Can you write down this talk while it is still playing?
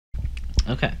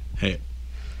Okay. Hey,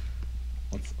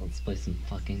 Let's play some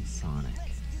fucking Sonic.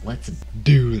 Let's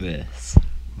do this.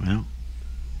 well,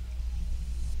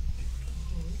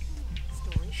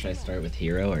 Should I start with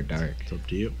Hero or Dark? it's up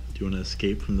to you. Do you want to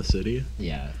escape from the city?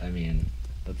 Yeah, I mean,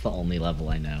 that's the only level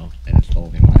I know, and it's the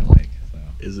only one I like, so.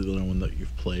 Is it the only one that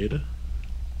you've played?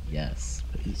 Yes.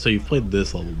 So you've played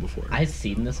this level before? I've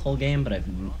seen this whole game, but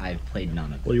I've played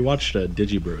none of it. Well, you watched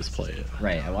Digibros play it.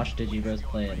 Right, I watched Digibros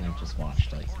play it, and I've just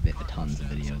watched, like, tons of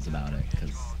videos about it,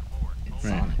 because it's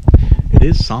Right. Sonic. It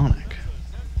is Sonic.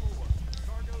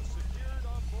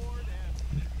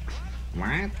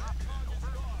 What?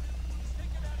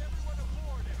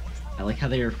 I like how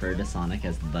they refer to Sonic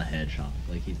as the Hedgehog.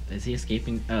 Like, is he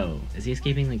escaping? Oh, is he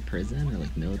escaping like prison or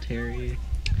like military?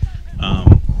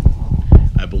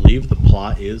 I believe the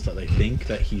plot is that they think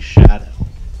that he's Shadow.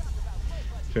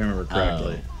 If I remember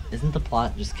correctly. Oh, isn't the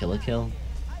plot just Kill a Kill?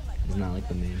 Isn't that like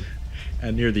the main?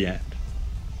 And near the end.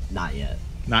 Not yet.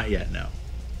 Not yet, no.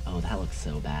 Oh, that looks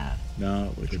so bad. No,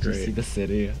 it looks Did you great. see the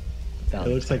city? That It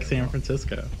looks like San terrible.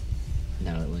 Francisco.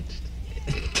 No, it looks.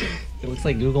 It looks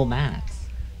like Google Maps.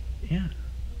 Yeah,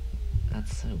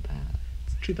 That's so bad.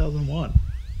 it's 2001.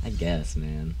 I guess,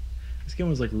 man. This game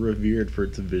was like revered for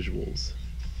its visuals.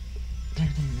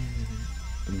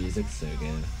 The music's so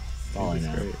good. That's all I It's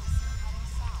know. great.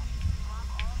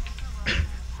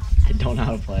 I don't know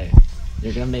how to play.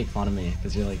 You're gonna make fun of me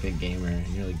because you're like a gamer and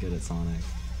you're really good at Sonic.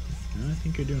 No, I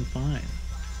think you're doing fine.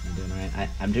 I'm doing alright.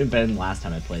 I'm doing better than last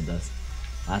time I played this.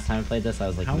 Last time I played this, I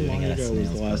was like How moving long at a ago was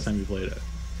snail's the last pace. time you played it?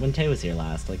 When Tay was here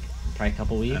last, like probably a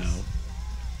couple weeks. Oh.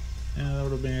 Yeah, that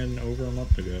would have been over a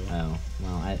month ago. Oh,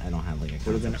 well, I don't have like a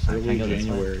Would've been concept, so can I early go this way?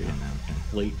 January. Oh, no,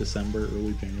 okay. Late December,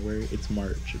 early January. It's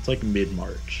March. It's like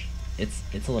mid-March. It's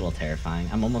a little terrifying.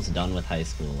 I'm almost done with high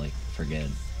school, like for good.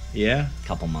 Yeah?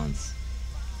 Couple months.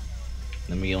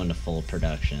 Then we go into full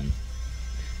production,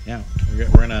 Yeah. We're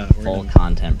gonna full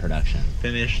content production.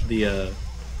 finish the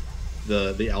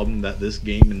album that this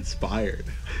game inspired.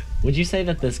 Would you say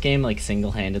that this game like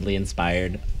single-handedly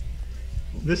inspired?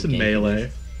 This and Game Melee,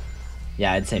 is-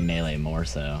 Yeah, I'd say Melee more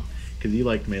so. because you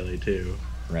liked Melee too.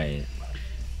 Right.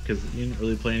 Because you didn't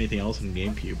really play anything else in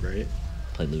GameCube, right?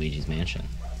 Played Luigi's Mansion.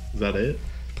 Is that it?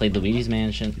 Played Luigi's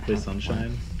Mansion. You play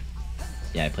Sunshine?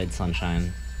 Yeah, I played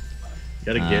Sunshine. You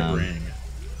gotta get Um, Ring.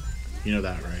 You know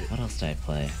that, right? What else did I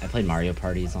play? I played Mario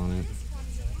Parties on it.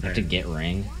 I have to Right. get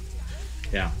Ring.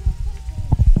 Yeah.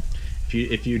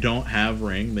 If you don't have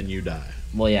Ring, then you die.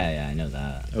 Well, yeah, I know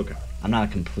that. Okay. I'm not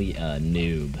a complete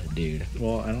noob, dude.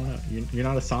 Well, I don't know. You're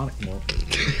not a Sonic. Well,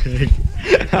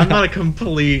 I'm not a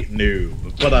complete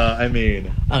noob, but I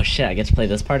mean, Oh shit, I get to play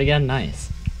this part again? Nice.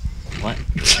 What?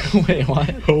 Wait,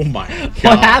 what? oh my god.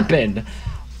 What happened?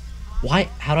 Why?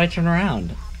 How do I turn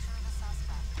around?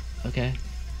 Okay.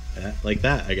 Like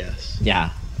that, I guess.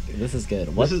 Yeah. This is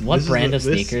good. What This is- what this is brand the- of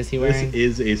this- sneaker is he wearing?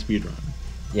 This is a speed run.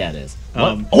 Yeah, it is.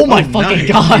 Oh my fucking nice.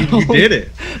 god! You did it.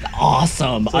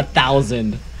 Awesome. like-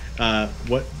 1,000.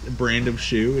 What brand of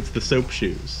shoe? It's the Soap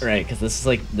shoes. Right, because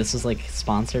this is like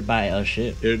sponsored by a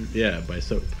shoe. Yeah, by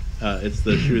Soap. It's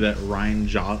the shoe that Ryan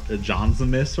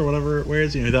Johnsamis or whatever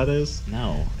wears. You know who that is?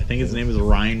 No. I think his name is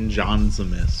Ryan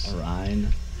Johnsamis. Ryan.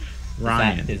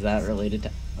 Ryan. Is that related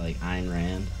to like Ayn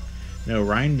Rand? No,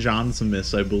 Ryan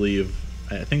Johnsamis, I believe.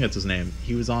 I think that's his name.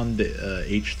 He was on the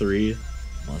H3.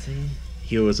 Was he?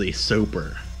 He was a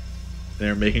soaper.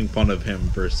 They're making fun of him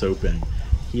for soaping.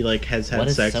 He like has had What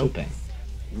is sex soaping?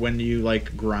 when you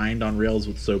like grind on rails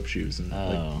with soap shoes and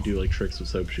Oh. like do like tricks with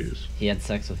soap shoes. He had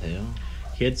sex with who?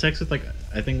 He had sex with like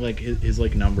I think like his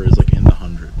like number is like in the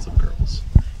hundreds of girls.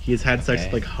 He has had sex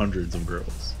Okay. with like hundreds of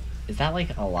girls. Is that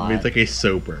like a I lot? mean, it's like a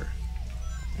soaper.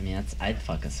 I mean, I'd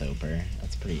fuck a soaper.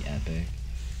 That's pretty epic.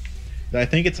 I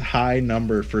think it's a high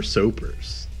number for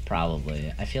soapers.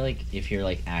 Probably. I feel like if you're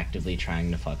like actively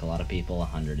trying to fuck a lot of people,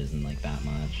 100 isn't like that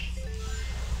much.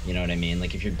 You know what I mean?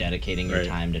 Like if you're dedicating your Right.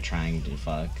 time to trying to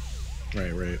fuck,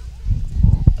 Right, right.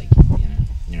 like you know,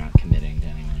 you're not committing to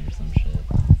anyone or some shit.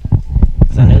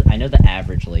 Because I know the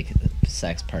average like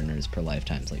sex partners per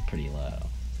lifetime is like pretty low,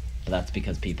 but that's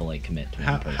because people like commit to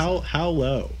one person. How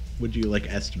low would you like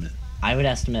estimate? I would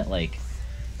estimate like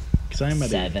Because I'm at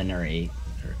 7 or 8.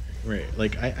 right.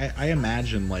 Like I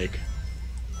imagine like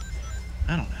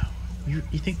I don't know.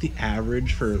 You think the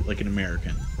average for like an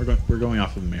American? We're going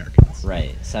off of Americans.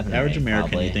 Right, 7 The or average 8 American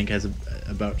probably. you think has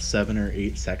about 7 or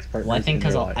 8 sex partners? Well, I think in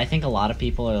their because life? I think a lot of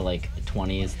people are like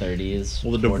 20s, 30s,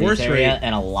 Well, the 40s divorce area, rate-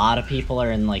 and a lot of people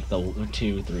are in like the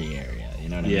 2, 3 area. You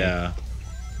know what I mean? Yeah.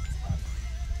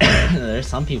 There's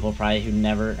some people probably who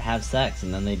never have sex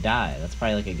and then they die. That's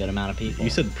probably like a good amount of people. You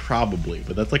said probably,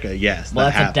 but that's like a yes. Well,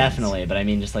 that that's happens. a definitely, but I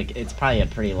mean, just like it's probably a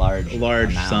pretty large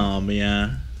amount. Sum,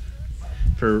 yeah.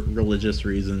 For religious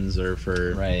reasons or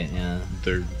for right, yeah.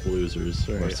 They're losers,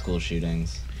 right? Or school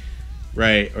shootings.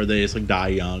 Right, or they just like die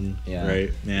young. Yeah.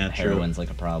 Right. Yeah. Heroin's true. like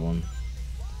a problem.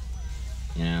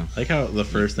 You know. Like how the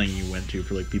first thing you went to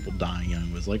for like people dying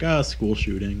young was like school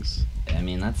shootings. I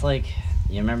mean, that's like,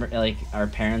 you remember, like, our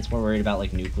parents were worried about,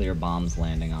 like, nuclear bombs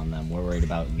landing on them. We're worried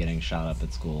about getting shot up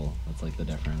at school. That's, like, the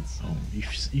difference. Oh,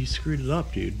 you screwed it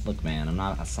up, dude. Look, man, I'm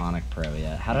not a Sonic pro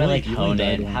yet. How do You I, like, only hone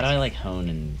died in? once. How do I, like, hone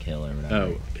and kill or whatever?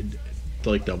 Oh, to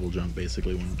like double jump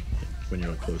basically when you're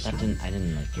like close That to them. I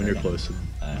didn't, like, When get you're it. close to them.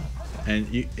 Oh, And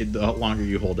the longer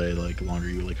you hold A, like, the longer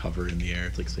you, like, hover in the air.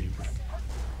 It's, like, safer.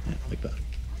 Yeah, like that.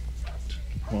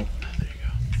 Well, there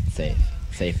you go. safe.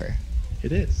 Safer.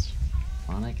 It is.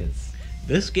 Sonic is...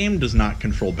 This game does not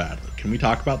control badly. Can we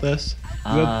talk about this?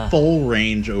 You have full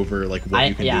range over, like, what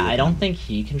you can do. Yeah, with I don't him. think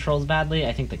he controls badly.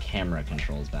 I think the camera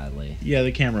controls badly. Yeah,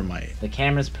 the camera might. The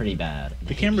camera's pretty bad.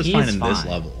 The camera's He fine is in this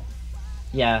level.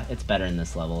 Yeah, it's better in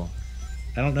this level.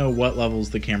 I don't know what levels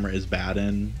the camera is bad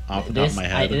in off the top of my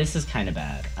head. This is kind of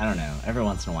bad. I don't know. Every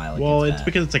once in a while, Well, gets it's bad.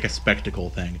 because it's like a spectacle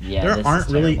thing. Yeah, there this aren't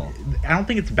is really. terrible. I don't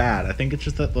think it's bad. I think it's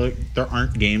just that like there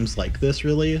aren't games like this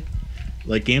really.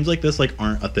 Like games like this like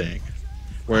aren't a thing,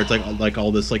 where it's like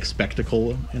all this like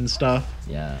spectacle and stuff.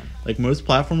 Yeah, Like most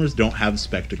platformers don't have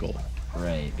spectacle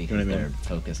right. Because what I mean? they're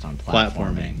focused on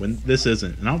platforming when this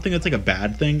isn't. And I don't think it's like a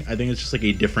bad thing. I think it's just like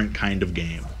a different kind of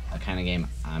game. A kind of game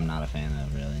I'm not a fan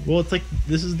of, really. Well, it's like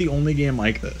this is the only game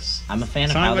like this. I'm a fan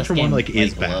of Sonic how this Adventure 1, game like,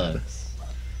 is bad. looks.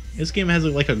 This game has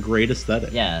like a great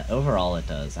aesthetic. Yeah, overall it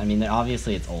does. I mean,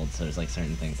 obviously it's old, so there's like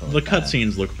certain things that The look bad.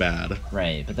 cutscenes look bad.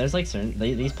 Right, but there's like certain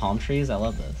these palm trees. I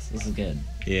love this. This is good.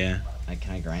 Yeah.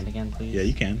 Can I grind again, please? Yeah,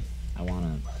 you can. I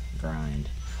want to grind.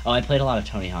 Oh, I played a lot of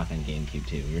Tony Hawk on GameCube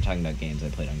too. We were talking about games I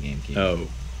played on GameCube. Oh,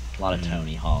 A lot of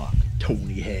Tony Hawk.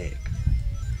 Tony Hawk.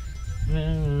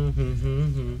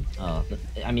 Oh,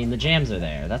 I mean the jams are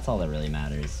there. That's all that really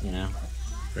matters, you know.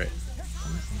 Right.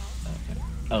 Okay.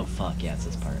 Oh fuck yeah, it's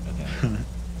this part. Okay,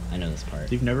 I know this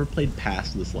part. You've never played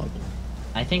past this level.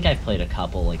 I think I've played a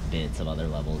couple like bits of other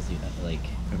levels. Like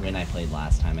when I played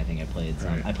last time, I think I played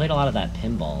some. Right. I played a lot of that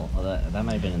pinball. Oh, that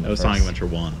might have been in the That was first. Sonic Adventure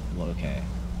 1. Well, okay.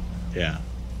 Yeah.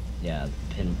 Yeah,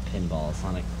 pinball,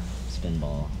 Sonic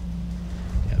Spinball.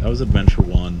 Yeah, that was Adventure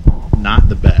 1. Not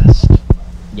the best.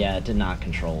 Yeah, it did not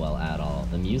control well at all.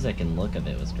 The music and look of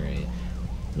it was great.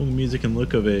 Well, the music and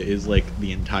look of it is like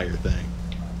the entire thing.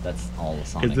 That's all the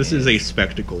Sonic. Because this is a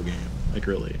spectacle game. Like,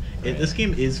 really. Right. This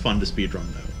game is fun to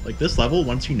speedrun, though. Like, this level,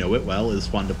 once you know it well, is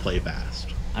fun to play fast.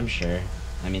 I'm sure.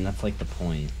 I mean, that's like the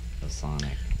point of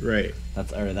Sonic. Right.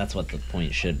 That's what the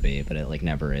point should be, but it like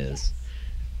never is.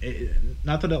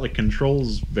 Not that it, like,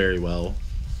 controls very well.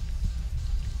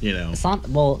 You know.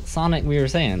 Sonic. We were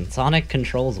saying Sonic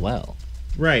controls well.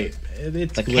 Right.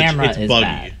 It's The glitch- camera it's is buggy.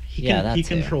 bad. He Yeah, can, that he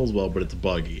too. controls well, but it's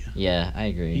buggy. Yeah, I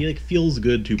agree. He like feels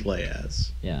good to play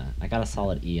as. Yeah, I got a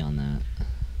solid E on that.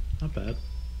 Not bad.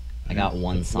 I got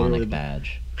one That's Sonic literally-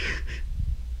 badge.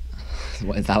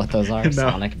 Is that what those are? No.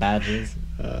 Sonic badges?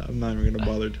 I'm not even gonna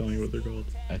bother telling you what they're called.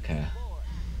 Okay.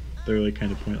 They're like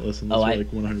kind of pointless unless Oh, you're I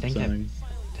like 100%. think Did I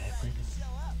play this?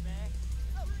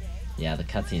 Yeah, the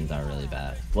cutscenes are really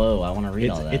bad. Whoa, I want to read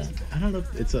all that. It's I don't know.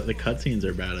 If it's the cutscenes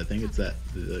are bad. I think it's that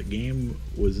the game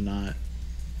was not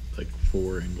like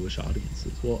for English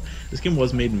audiences. Well, this game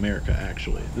was made in America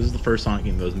actually. This is the first Sonic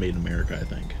game that was made in America. I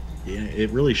think. Yeah, it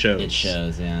really shows. It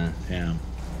shows, yeah. Yeah.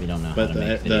 We don't know But how to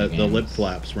make video the lip games.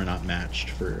 flaps were not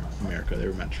matched for America. They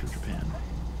were matched for Japan.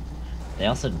 They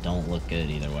also don't look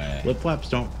good either way. Lip flaps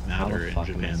don't How the matter in fuck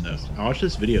am I Japan though. supposed to- I watched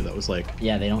this video that was like,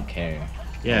 Yeah, they don't care.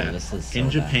 yeah, Oh, this is so in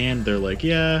bad. Japan they're like,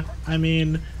 yeah, I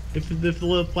mean, if the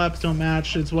lip flaps don't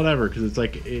match, it's whatever because it's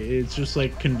like it's just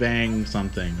like conveying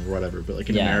something or whatever. But like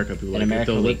in Yeah, America, people in like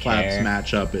America, if the we lip flaps care.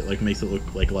 match up, it like makes it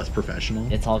look like less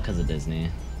professional. It's all because of Disney.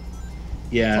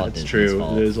 Yeah, all it's Disney's true.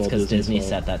 fault. It is all because Disney's Disney fault.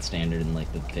 set that standard in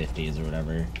like the 50s or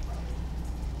whatever.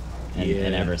 And Yeah.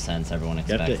 ever since, everyone You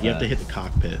expects have to you have to that. hit the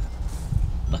cockpit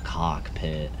The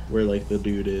cockpit. where like the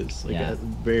dude is, like Yeah. at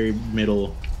very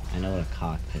middle. I know what a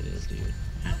cockpit is, dude.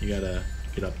 You gotta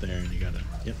get up there and you gotta.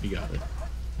 Yep, you got it.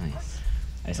 Nice.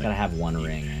 I just Like- gotta have one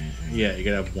ring, right? Yeah, you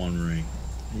gotta have one ring.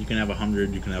 You can have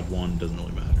 100, you can have one, doesn't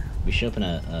really matter. We should open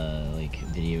a like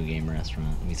video game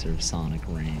restaurant. We serve Sonic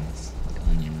rings, like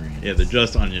onion rings. Yeah, they're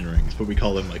just onion rings, but we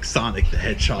call them like Sonic the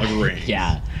Hedgehog rings.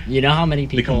 Yeah, you know how many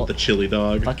They come people with the chili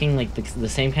dog. fucking like the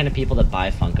same kind of people that buy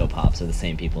Funko Pops are the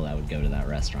same people that would go to that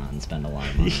restaurant and spend a lot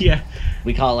of money. Yeah,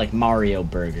 We call it like Mario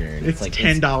Burger. And it's like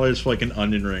 $10 for like an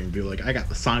onion ring. Be like, I got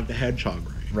the Sonic the Hedgehog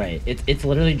ring. Right. It's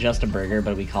literally just a burger,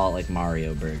 but we call it like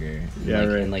Mario Burger. Yeah, like,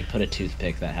 right. And like put a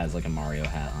toothpick that has like a Mario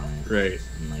hat on it. Right.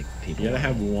 And like people. You gotta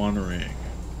love have it. one ring.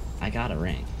 I got a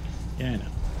ring. Yeah, I know.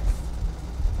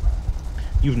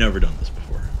 You've never done this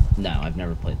before. No, I've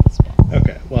never played this one.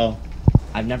 Okay, well,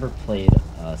 I've never played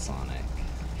Sonic.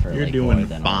 For you're like doing more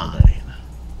than a little fine. bit.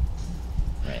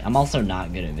 Right. I'm also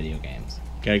not good at video games.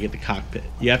 Gotta get the cockpit.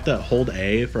 You have to hold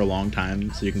A for a long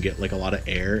time so you can get like a lot of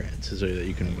air so that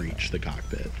you can reach the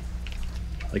cockpit.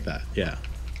 Like that, yeah.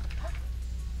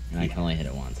 And I can only hit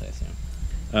it once, I assume.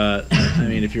 I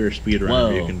mean, if you're a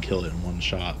speedrunner, you Whoa. can kill it in one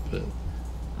shot, but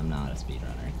I'm not a speedrunner.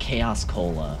 Chaos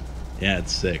Cola. yeah,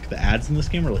 it's sick. The ads in this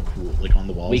game are like cool, like on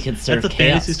the walls. We could serve That's a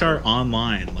Chaos Phantasy Star Cola.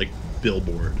 Online like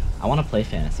billboard. I want to play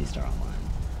Phantasy Star Online.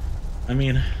 I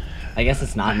mean, I guess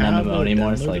it's not I an have MMO it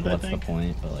anymore, so downloaded, like I what's the think.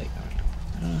 point? But like,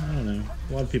 I don't know.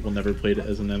 A lot of people never played it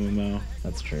as an MMO.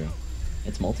 that's true.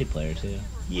 It's multiplayer too.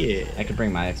 Yeah. I could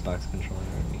bring my Xbox controller.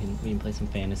 We can play some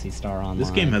Phantasy Star Online.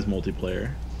 This game has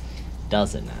multiplayer.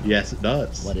 Does it now? Yes, it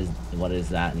does. What does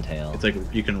that entail? It's like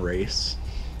you can race.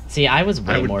 See, I was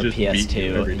I way would more just beat you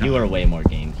every PS2. You were time. way more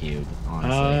GameCube,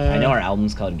 honestly. I know Uh, our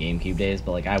album's called GameCube Days,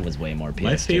 but like I was way more PS2.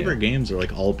 My favorite games are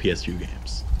like all PS2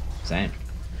 games. Same.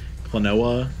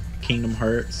 Klonoa, Kingdom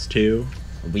Hearts 2,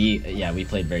 We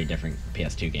played very different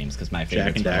PS2 games because my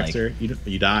Jack favorites and were Daxter.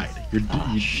 You died.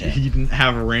 Ah, shit. You didn't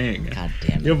have a ring. like, God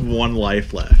damn it! You have one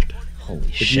life left. Holy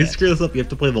If shit! you screw this up, you have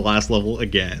to play the last level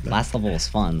again. Last level was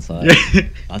fun, so Yeah.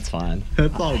 that's fine.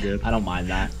 That's all good. I don't mind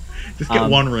that. Just get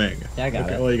one ring. Yeah, I got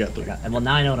okay, it. Well, you got three. Well,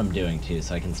 now I know what I'm doing too,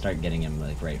 so I can start getting him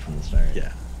like right from the start.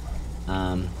 Yeah.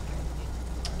 Um,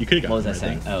 You could have got what was I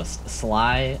saying? Oh,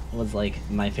 Sly was like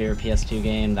my favorite PS2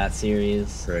 game. That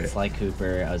series. Right. Sly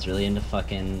Cooper. I was really into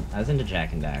I was into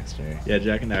Jack and Daxter. Yeah,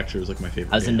 Jack and Daxter was like my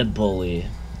favorite. I was game. into Bully.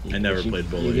 I never Which played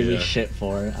Bully, You give me yeah. shit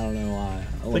for it. I don't know why.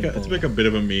 It's like a bit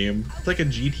of a meme. It's like a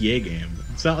GTA game.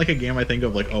 It's not like a game I think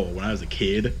of like, oh, when I was a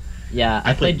kid. Yeah,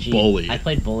 I played Bully. I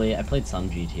played Bully. I played some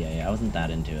GTA. I wasn't that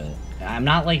into it. I'm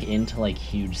not like into like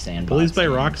huge sandbox. Bully's by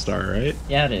games. Rockstar, right?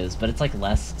 Yeah, it is, but it's like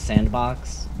less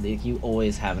sandbox. Like, you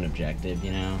always have an objective,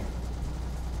 you know.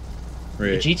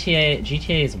 Right.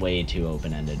 GTA is way too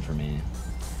open ended for me.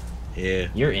 Yeah.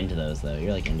 You're into those though.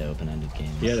 You're like into open ended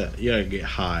games. You gotta get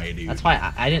high, dude. That's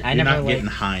why I didn't. I You're never not like. getting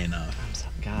high enough.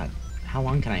 God, how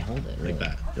long can I hold it? Really?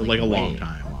 that. Like a long way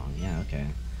time. Long. Yeah. Okay.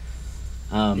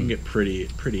 You can get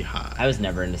pretty high. I was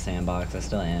never into sandbox. I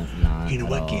still am not. You know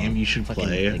at what all. game you should Fucking,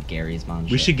 play? Like Gary's Mod. We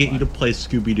shit. should get you to What? play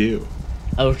Scooby Doo.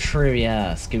 Oh, true.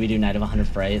 Yeah, Scooby Doo Night of 100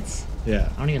 Frights. Yeah.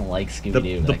 I don't even like Scooby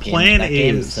Doo. the plan that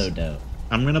game is- is so dope.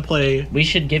 I'm gonna play. We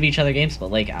should give each other games,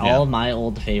 but like all of my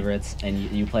old favorites, and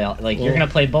you play all, like you're Well, gonna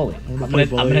play Bully. I'm gonna play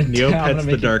Bully. Neopets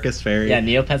the Darkest Fairy. Yeah,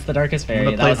 Neopets the Darkest I'm Fairy.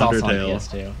 gonna That play was also on Undertale.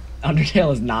 PS2.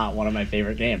 Undertale is not one of my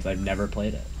favorite games. I've never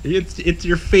played it. It's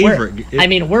your favorite. I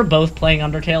mean, we're both playing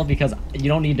Undertale because you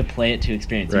don't need to play it to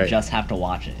experience. Right. You just have to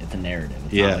watch it. It's a narrative.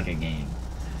 It's Yeah. not like a game.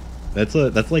 That's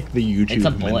like the YouTube It's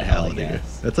a bullet hell, I mentality.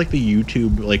 guess. That's like the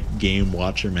YouTube like game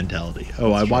watcher mentality.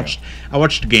 Oh, That's I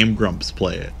watched Game Grumps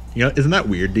play it. You know, isn't that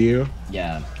weird to you?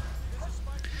 Yeah,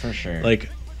 for sure. Like,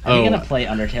 Are we oh, gonna play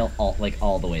Undertale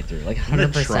all the way through? Like gonna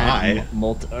 100%? try.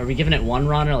 Are we giving it one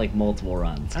run or like multiple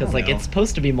runs? I Because don't like know. it's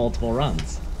supposed to be multiple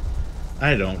runs.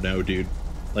 I don't know, dude.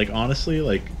 Like honestly,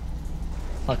 like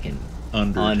Fucking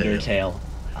Undertale.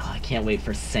 Oh, I can't wait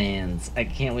for Sans. I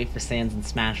can't wait for Sans in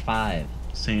Smash 5.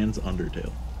 Sans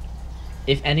Undertale.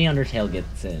 If any Undertale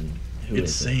gets in, who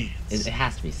It's is Sans. it? It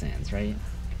has to be Sans, right?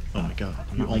 Oh my god,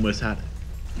 I'm you not almost had it.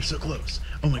 You're so close.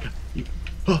 Oh my god,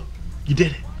 you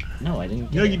did it. No, I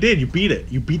didn't. No, get you it. did. You beat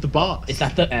it. You beat the boss. Is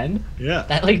that the end? Yeah.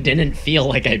 That like didn't feel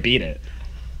like I beat it.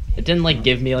 It didn't like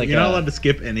give me like. You're not allowed to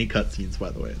skip any cutscenes, by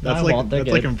the way. That's I like won't, they're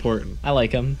that's like good. important. I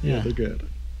like him. Yeah, Yeah, they're good.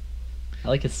 I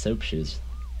like his soap shoes.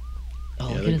 Oh,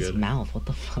 Yeah, look they're at his good. mouth. What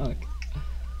the fuck?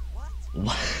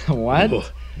 What?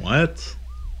 Oh, what?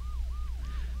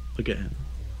 Look at him.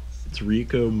 It's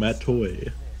Rico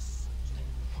Matoy.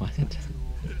 What?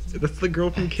 That's the girl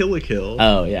from Kill la Kill.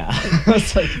 Oh yeah. I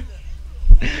was like,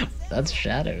 that's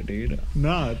Shadow, dude.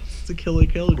 Nah, it's a Kill la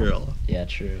Kill girl. Yeah,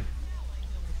 true.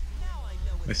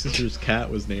 My sister's cat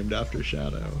was named after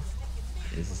Shadow.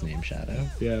 Is his name Shadow?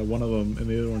 Yeah, one of them, and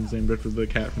the other one's named after the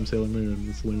cat from Sailor Moon.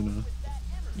 It's Luna.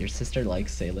 Your sister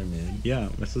likes Sailor Moon. Yeah,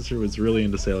 my sister was really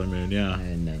into Sailor Moon. I Yeah.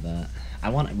 didn't know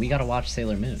that. We gotta watch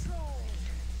Sailor Moon.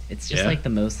 It's just Yeah. like the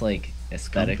most like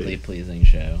aesthetically Comfy. pleasing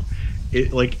show. It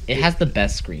Has the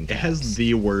best screen it caps. has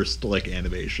the worst like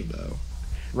animation though.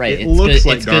 right. it It's looks good.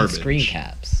 like It's garbage. good screen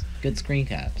caps. Good screen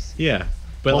caps. Yeah,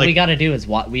 but What like we gotta do is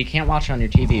we can't watch it on your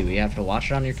TV. We have to watch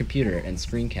it on your computer and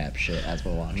screen cap shit as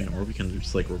we're I watching. mean, or we can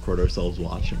just like record ourselves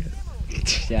watching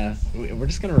it. Yeah, we're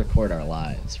just gonna record our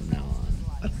lives from now on.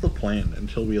 That's the plan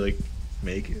until we like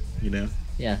make it. You know.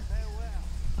 Yeah,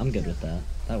 I'm good with that.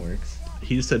 That works.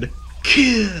 He just said,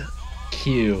 "Kia."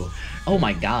 Q. Oh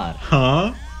my god.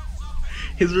 Huh?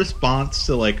 His response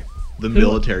to like the Who-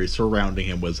 military surrounding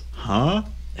him was, "Huh?"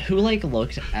 Who like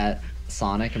looked at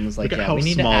Sonic and was like, Look at yeah, how we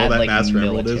need small to add that like Master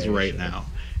Emerald is military right shit. now.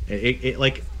 It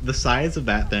like the size of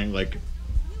that thing. Like,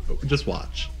 just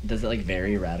watch. Does it like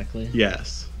vary radically?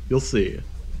 Yes, you'll see.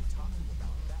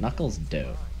 Knuckles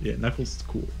dope. Yeah, Knuckles is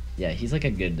cool. Yeah, he's like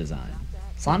a good design.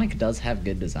 Sonic does have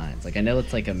good designs. Like I know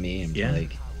it's like a meme Yeah. to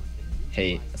like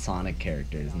hate Sonic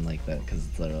characters and like that because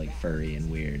they're like furry and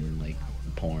weird and like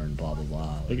porn, blah blah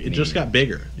blah. Like, Like, it just meme. got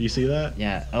bigger. You see that?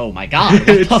 Yeah. Oh my god. What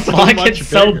It's the so fuck? much It's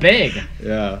so bigger. big.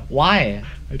 Yeah. Why?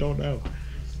 I don't know.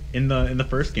 In the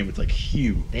first game, it's like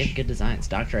huge. They have good designs.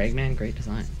 Dr. Eggman, great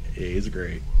design. Yeah, he's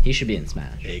great. He should be in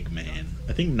Smash. Eggman.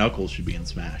 I think Knuckles should be in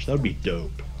Smash. That would be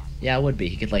dope. Yeah, it would be.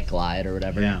 He could like glide or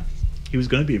whatever. Yeah. He was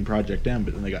going to be in Project M,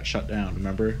 but then they got shut down.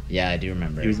 Remember? Yeah, I do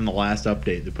remember. He was in the last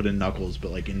update. They put in Knuckles,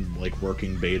 but like in like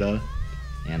working beta.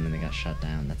 And then they got shut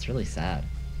down. That's really sad.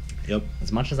 Yep.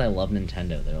 As much as I love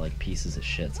Nintendo, they're like pieces of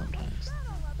shit sometimes.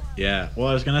 Yeah. Well,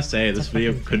 I was gonna say It's a this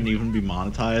video fucking couldn't thing. even be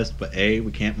monetized, but A,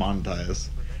 we can't monetize,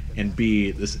 and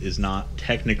B, this is not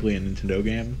technically a Nintendo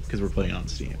game because we're playing on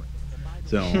Steam,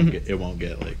 so it won't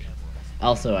get like.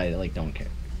 Also, I like don't care.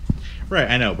 Right,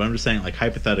 I know, but I'm just saying, like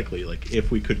hypothetically, like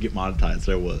if we could get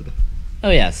monetized, I would. Oh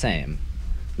yeah, same.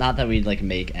 Not that we'd like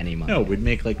make any money. No, we'd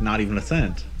make like not even a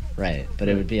cent. Right, but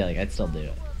it would be like I'd still do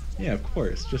it. Yeah, of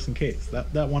course, just in case.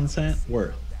 That 1 cent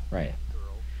worth. Right.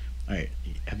 All right.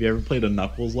 Have you ever played a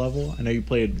Knuckles level? I know you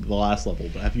played the last level,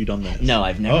 but have you done this? No,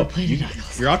 I've never Oh, played a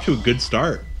Knuckles. You're off to a good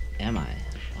start. Am I?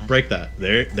 What? Break that.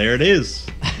 There it is.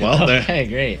 Well, okay,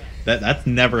 great. that's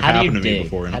never How do you happened to me dig?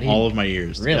 before in How do you- all of my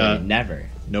years. Really? Never.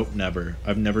 Nope, never.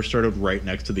 I've never started right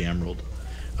next to the emerald.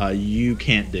 You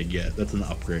can't dig yet. That's an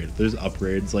upgrade. There's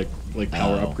upgrades like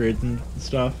power Oh. upgrades and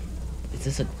stuff. Is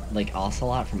this a like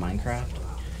ocelot from Minecraft?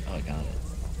 Oh, I got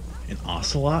it. An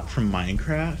ocelot from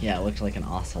Minecraft? Yeah, it looked like an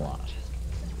ocelot.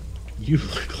 You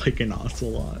look like an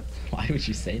ocelot. Why would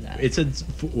you say that? It said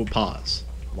pause.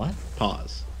 What?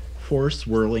 Pause. Four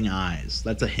swirling eyes.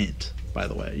 That's a hint, by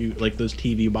the way. You like those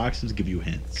TV boxes give you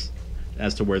hints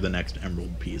as to where the next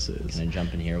emerald piece is. Can I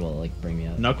jump in here? Will it like bring me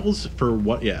up? Knuckles for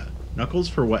what? Yeah, Knuckles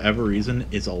for whatever reason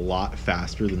is a lot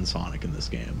faster than Sonic in this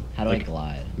game. How do I like,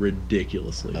 glide?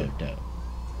 Ridiculously. Oh, dope.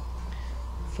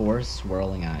 4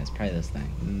 swirling eyes. Probably this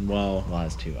thing. Well, Well, it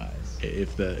has 2 eyes.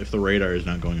 if the radar is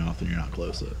not going off, then you're not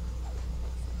close to it.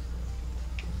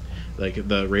 Like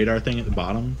the radar thing at the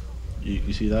bottom,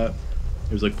 you see that?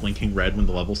 It was like blinking red when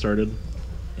the level started.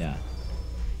 Yeah.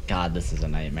 God, this is a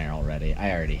nightmare already.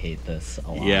 I already hate this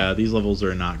a lot. Yeah, these levels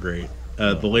are not great.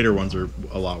 The later ones are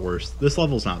a lot worse. This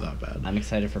level's not that bad. I'm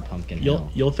excited for Pumpkin Hill.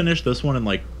 You'll finish this one in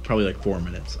like probably like 4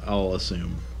 minutes, I'll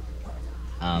assume.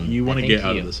 You I want to think get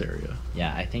out you- of this area.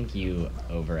 Yeah, I think you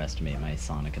overestimate my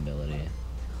Sonic ability.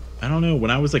 I don't know. When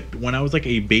I was like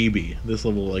a baby, this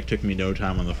level like took me no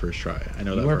time on the first try. I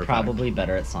know that You for were a fact. probably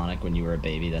better at Sonic when you were a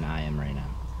baby than I am right now.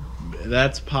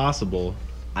 That's possible.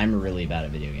 I'm really bad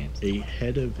at video games. A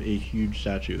head of a huge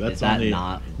statue. That's Is that on the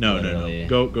not no. literally-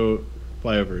 Go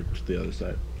fly over to the other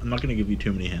side. I'm not gonna give you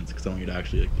too many hints because I want you to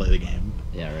actually like play the game.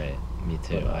 Yeah, right. Me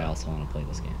too. But, I also want to play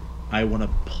this game. I want to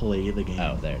play the game.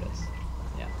 Oh, there it is.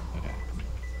 Yeah, okay.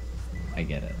 I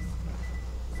get it.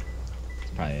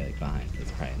 It's probably like behind.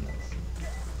 It's probably in this.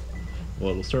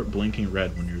 Well, it'll start blinking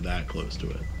red when you're that close to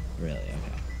it. Really?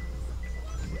 Okay.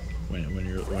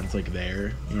 When it's like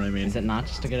there. You know what I mean? Is it not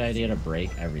just a good idea to break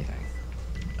everything?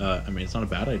 I mean, it's not a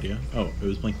bad idea. Oh, it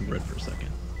was blinking red for a second.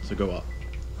 So go up.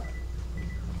 Oh,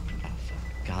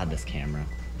 fuck. God, this camera.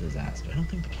 Disaster. I don't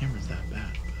think the camera's that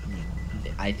bad. But, I mean,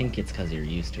 no. I think it's because you're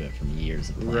used to it from years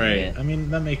of playing Right. it. I mean,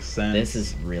 that makes sense. This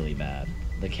is really bad.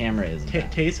 The camera is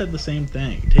bad. Tay said the same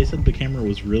thing. Tay said the camera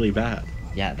was really bad.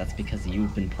 Yeah, that's because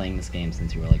you've been playing this game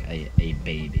since you were like a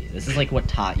baby. This is like what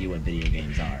taught you what video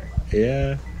games are.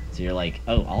 Yeah. So you're like,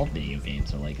 oh, all video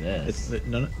games are like this.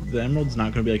 The emerald's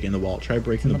not going to be like in the wall. Try It's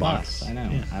breaking in the box. I know.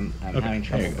 Yeah. I'm Okay, having there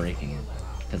trouble you go. breaking it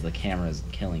because the camera's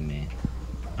killing me.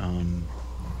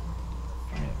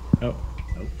 Oh,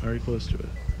 already close to it.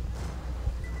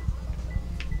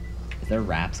 there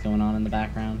raps going on in the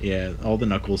background? Yeah, all the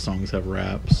Knuckles songs have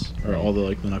raps, or all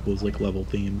the the Knuckles level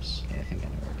themes. Yeah, I think I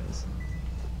know where it is.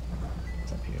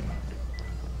 It's up here.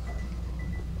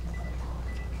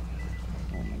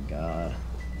 Oh my god.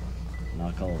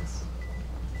 Knuckles.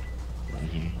 Is it in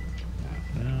here?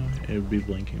 No. No, it would be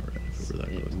blinking red if it were that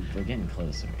close. We're getting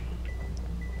closer.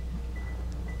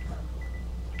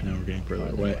 No, we're getting further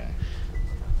away.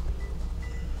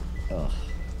 Ugh.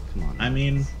 Come on. I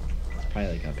mean, it's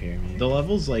probably up here, maybe. the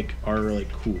levels are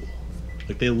cool.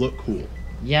 They look cool.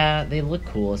 Yeah, they look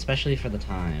cool, especially for the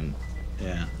time.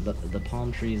 Yeah. The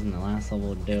palm trees in the last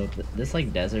level are dope. This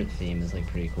desert theme is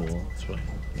pretty cool. It's really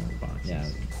more boxes. Yeah.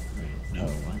 Right. No. Oh,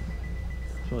 what?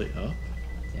 It's really up.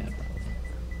 Yeah, probably.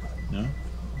 No.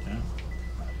 Yeah.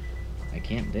 I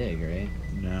can't dig, right?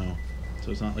 No.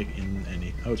 So it's not in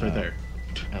any. Oh, it's right there.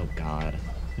 Oh God.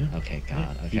 Yeah. Okay,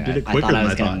 God. Okay. You did it I quicker thought I than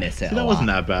was gonna miss it. See, that wasn't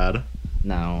that bad.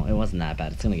 No, it wasn't that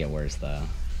bad. It's gonna get worse though.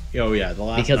 Oh yeah, the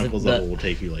last Because Knuckles level will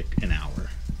take you an hour.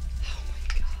 Oh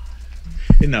my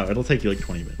God. No, it'll take you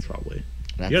 20 minutes probably.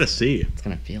 That's, You gotta see. It's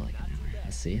gonna feel like an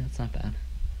hour. See, that's not bad.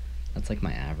 That's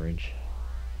my average.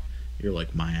 You're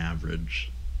my average.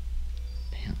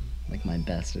 Damn. My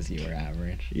best is your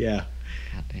average. Yeah.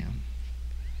 God damn.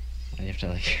 I have to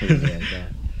really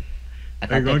that.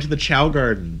 Are you going to the Chow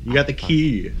Garden? You got the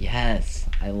key. Yes,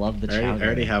 I love the Chow Garden. I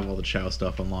already have all the Chow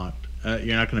stuff unlocked.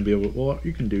 You're not going to be able. Well,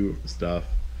 you can do stuff.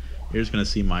 You're just going to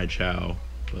see my Chow,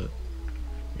 but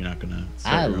you're not going to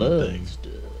start your own thing.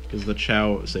 Because the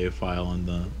Chow save file and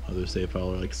the other save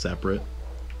file are separate.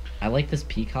 I like this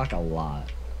peacock a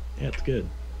lot. Yeah, it's good.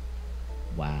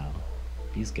 Wow.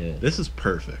 He's good. This is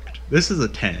perfect. This is a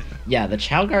 10. Yeah, the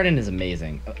Chow Garden is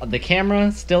amazing. The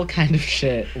camera, still kind of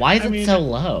shit. Why is it so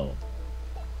low?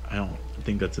 I don't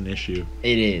think that's an issue.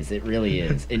 It is. It really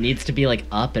is. It needs to be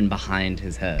up and behind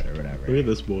his head or whatever. Look at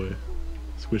this boy.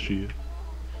 Squishy.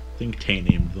 I think Tay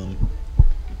named them.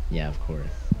 Yeah, of course.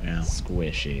 Yeah.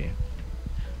 Squishy.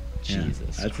 Yeah,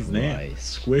 Jesus that's his Christ. name.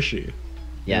 Squishy.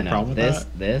 Yeah, no.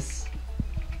 This.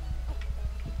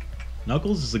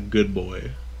 Knuckles is a good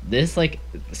boy. This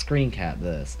screen cap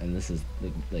this, and this is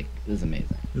this is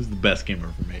amazing. This is the best game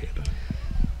ever made.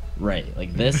 Right,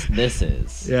 this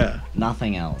is. Yeah.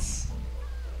 Nothing else.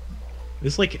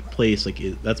 This place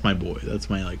that's my boy. That's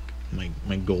my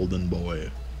my golden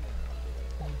boy.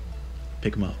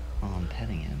 Pick him up. Oh, I'm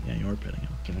petting him. Yeah, you are petting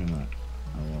him. Giving him a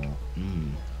little.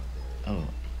 Oh,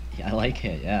 yeah, I like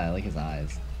it. Yeah, I like his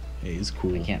eyes. Yeah, he's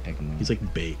cool. I can't pick him up. He's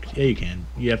baked. Yeah, you can.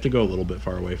 You have to go a little bit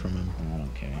far away from him. I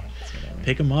don't care. It's whatever.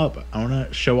 Pick him up. I want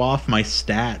to show off my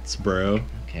stats, bro.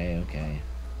 Okay.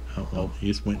 Oh, he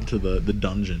just went into the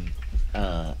dungeon.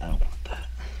 I don't want that.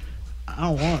 I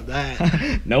don't want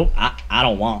that. Nope, I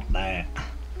don't want that.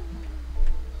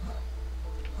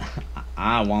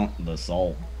 I want the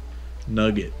soul.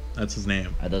 Nugget. That's his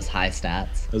name. Are those high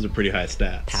stats? Those are pretty high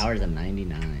stats. Power's a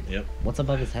 99. Yep. What's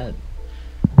above his head?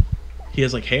 He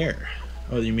has hair.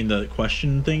 Oh, you mean the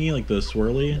question thingy? The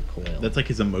swirly? The coil. That's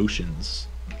his emotions.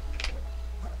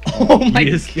 Oh my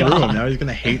He just threw him. God. Now he's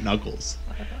gonna hate Knuckles.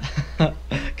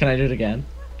 Can I do it again?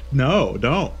 No,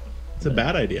 don't. It's a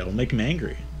bad idea. It'll make him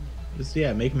angry. Just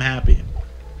make him happy.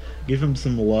 Give him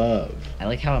some love. I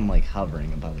like how I'm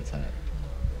hovering above his head.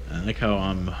 I like how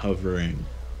I'm hovering.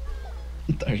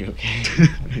 Are you okay?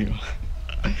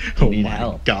 Oh need my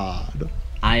help. God.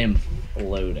 I am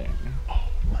floating. Oh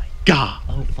my God.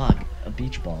 Oh fuck! A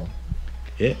beach ball.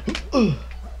 Yeah.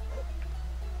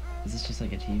 Is this just a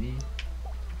TV?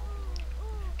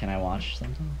 Can I watch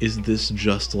something? Is this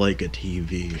just like a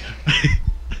TV?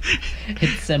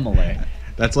 It's similar.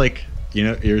 That's you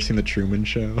ever seen the Truman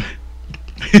Show?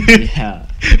 Yeah.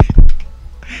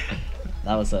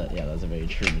 That was a very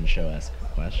Truman Show-esque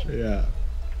question. Yeah.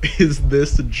 Is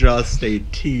this just a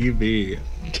TV?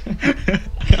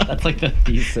 That's the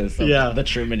thesis of Yeah. the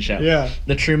Truman Show. Yeah.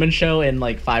 The Truman Show in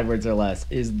 5 words or less.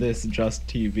 Is this just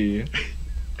TV?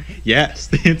 Yes.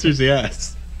 The answer's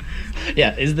yes.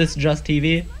 Yeah. Is this just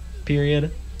TV?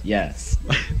 Period. Yes.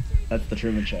 That's the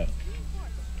Truman Show.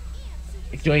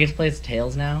 Do I get to play as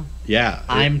Tails now? Yeah.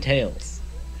 I'm Tails.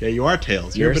 Yeah, you are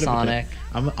Tails. You're a bit of a Sonic.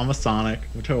 I'm a Sonic.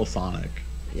 I'm a total Sonic.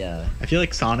 Yeah. I feel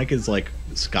like Sonic is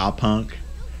ska punk.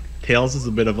 Tails is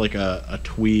a bit of a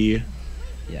twee,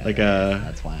 Yeah.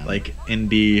 that's why I'm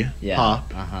indie yeah.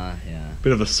 pop. Yeah.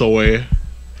 Bit of a soy.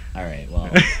 All right. Well,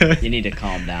 you need to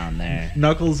calm down there.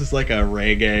 Knuckles is a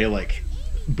reggae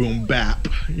boom bap.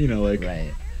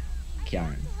 Right.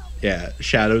 Kjarn. Yeah.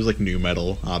 Shadow's new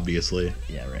metal, obviously.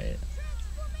 Yeah. Right.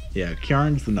 Yeah.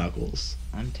 Kjarn's the Knuckles.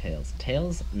 I'm Tails.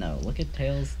 Tails. No. Look at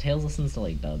Tails. Tails listens to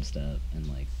dubstep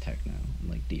and techno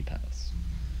and deep house.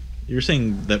 You're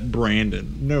saying that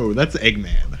Brandon? No, that's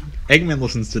Eggman. Eggman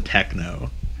listens to techno.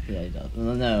 Yeah, he does.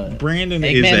 No, Brandon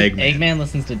is Eggman. Eggman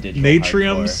listens to digital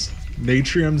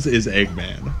Natrium's is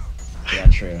Eggman. hardcore. Yeah,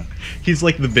 true. He's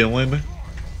like the villain.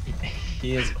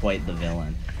 He is quite the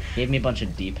villain. He gave me a bunch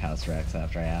of Deep House recs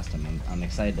after I asked him. I'm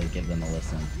excited to give them a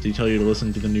listen. Did he tell you to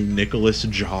listen to the new Nicholas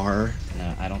Jar?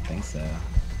 No, I don't think so.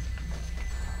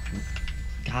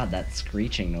 God, that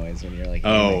screeching noise when you're like...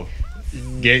 Oh,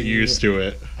 get used to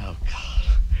it. Oh,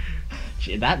 God.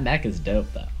 Gee, that mech is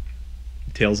dope, though.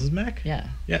 Tails' mech? Yeah.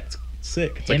 Yeah, it's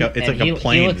sick. It's Him- like a and he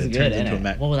plane looks that good turns in into a it.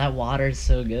 mech. Whoa, that water's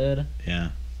so good. Yeah.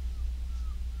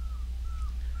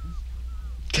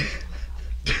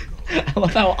 I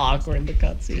love how awkward the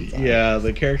cutscenes are. Yeah,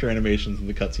 the character animations and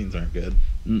the cutscenes aren't good.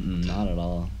 Not at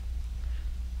all.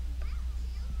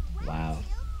 Wow.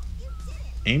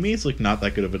 Amy's like not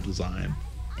that good of a design.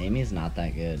 Amy's not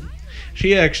that good.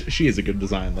 She is a good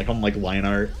design. Like on like line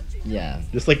art, Yeah,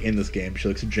 just like in this game, she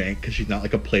looks jank because she's not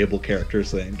like a playable character,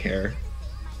 so they didn't care.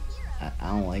 I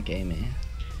don't like Amy.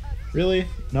 Really?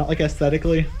 Not like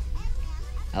aesthetically?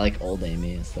 I like old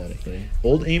Amy aesthetically.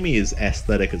 Old Amy is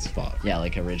aesthetic as fuck. Yeah,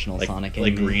 like original Like, Sonic Amy.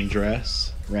 like green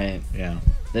dress. Right. Yeah.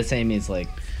 This Amy's like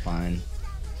fine.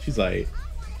 She's like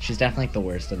She's definitely like the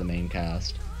worst of the main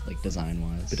cast, like design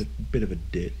wise. bit of a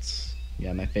ditz.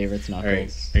 Yeah, my favorite's All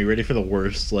Knuckles. right, are you ready for the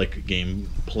worst like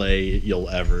gameplay you'll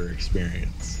ever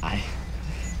experience?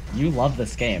 You love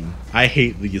this game. I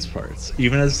hate these parts.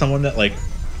 Even as someone that like,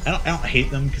 I don't hate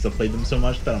them because I've played them so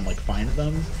much that I'm like fine at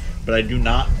them, but I do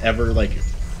not ever like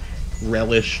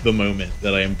relish the moment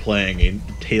that I am playing a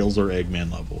Tails or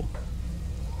Eggman level.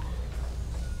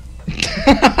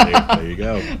 There you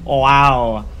go.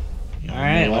 Wow. You know, All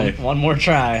right, more life. one more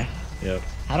try. Yep.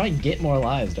 How do I get more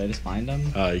lives? Do I just find them?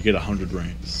 You get 100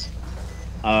 ranks.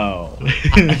 Oh,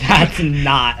 that's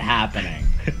not happening.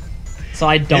 So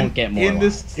I don't get more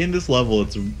lives. In this level,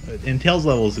 it's in Tails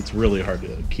levels. It's really hard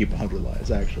to keep 100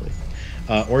 lives actually,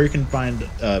 or you can find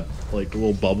like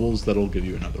little bubbles that'll give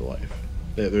you another life.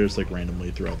 They're just like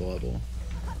randomly throughout the level.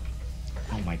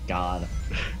 Oh my god.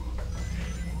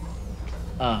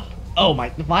 Oh my!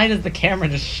 Why does the camera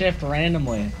just shift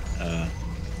randomly?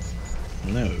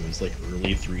 No, it was like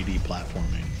early 3D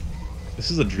platforming.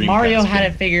 This is a Dreamcast Mario had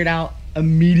game. it figured out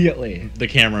immediately. The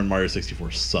camera in Mario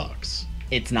 64 sucks.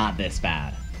 It's not this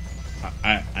bad.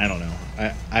 I don't know.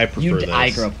 I prefer this. I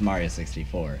grew up with Mario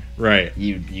 64. Right.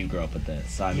 You grew up with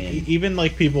this. So I mean, Even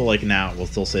like people like now will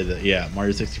still say that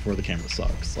Mario 64 the camera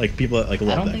sucks. Like people that like love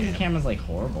I don't that think game. the camera's like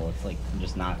horrible. It's like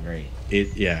just not great.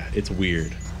 It's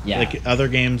weird. Yeah. Like other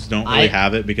games don't really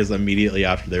have it because immediately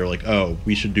after they were like, oh,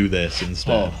 we should do this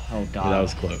instead. Oh god. Yeah, that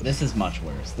was close. This is much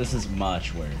worse. This is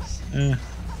much worse.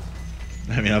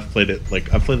 I mean, I've played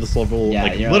this level Yeah,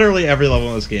 like you're- literally every level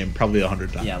in this game probably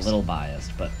 100 times. Yeah, a little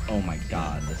biased, but oh my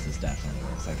god, this is definitely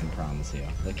worse. I can promise you.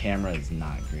 The camera is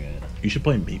not good. You should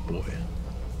play Meat Boy.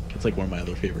 It's like one of my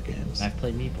other favorite games. I've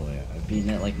played Meat Boy. I've beaten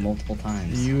it like multiple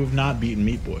times. You have not beaten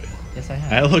Meat Boy. Yes, I I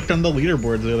have. looked on the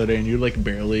leaderboards the other day, and you like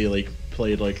barely like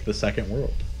played like the second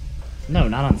world. No,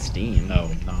 not on Steam. No,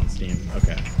 not on Steam.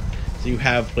 Okay, so you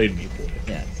have played Meat Boy.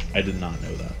 Yes. I did not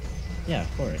know that. Yeah,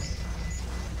 of course.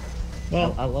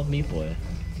 Well, I love Meat Boy.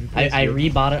 Meat Boy's I good.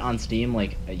 rebought it on Steam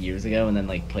like years ago, and then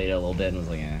like played it a little bit, and was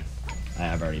like,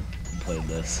 I've already played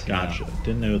this. you know? Gotcha.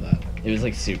 Didn't know that. It was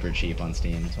like super cheap on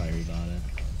Steam, so I rebought it.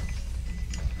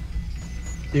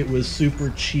 It was super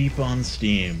cheap on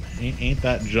Steam. Ain't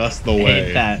that just the way?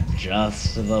 Ain't that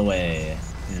just the way?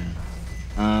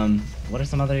 Yeah. What are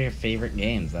some other your favorite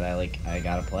games that I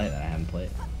gotta play that I haven't played?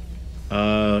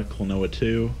 Klonoa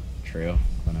 2. True,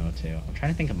 Klonoa 2. I'm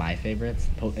trying to think of my favorites.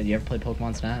 Have you ever played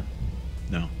Pokemon Snap?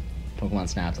 No. Pokemon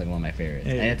Snap's like one of my favorites.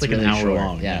 Yeah, And it's like an really hour short.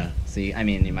 long, yeah. See, I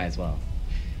mean, you might as well.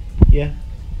 Yeah.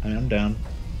 I mean, I'm down.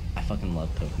 I fucking love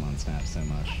Pokemon Snap so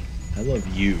much. I love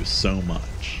you so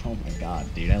much. Oh my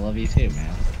god, dude, I love you too,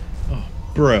 man. Oh,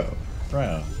 bro.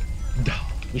 Bro.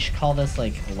 We should call this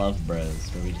like Love Bros,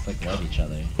 where we just like love each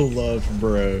other. Love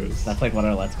bros. That's like what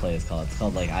our Let's Play is called. It's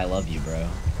called like I Love You, Bro.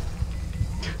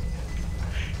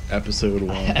 Episode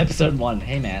 1. Episode 1.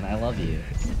 Hey man, I love you.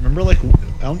 Remember, like,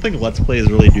 I don't think Let's Plays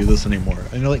really do this anymore.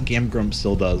 I know, like, Game Grumps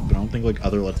still does, but I don't think, like,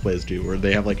 other Let's Plays do, where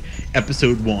they have, like,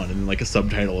 episode 1 and then, like, a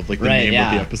subtitle of, like, the name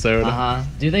of the episode. Uh-huh.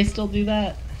 Do they still do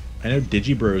that? I know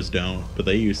Digibros don't, but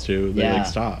they used to. They, Yeah. like,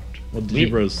 stopped. Well,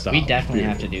 Digibros stopped. We definitely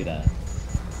have to do that.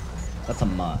 That's a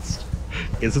must.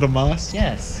 Is it a must?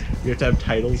 Yes. You have to have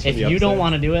titles for If the you don't episode?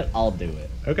 want to do it, I'll do it.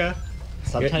 Okay.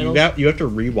 Subtitles? You have to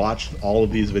rewatch all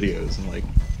of these videos and, like,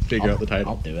 figure out the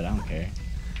title. I'll do it. I don't care.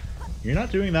 You're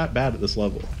not doing that bad at this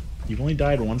level. You've only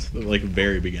died once at the, like,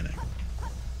 very beginning.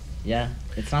 Yeah,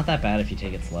 it's not that bad if you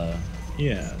take it slow.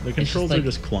 Yeah, the just controls like- are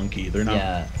just clunky. They're not.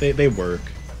 Yeah. They work.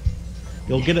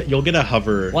 You'll get a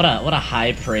hover. What a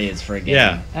high praise for a game.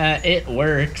 Yeah. It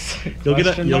works. You'll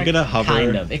Question get mark? a hover.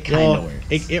 Kind of. It kind of Well,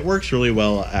 works. It works really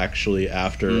well actually.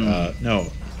 After no,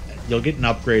 you'll get an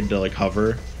upgrade to like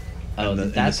hover. Oh, in the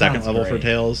that second sounds level for great.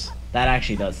 Tails. That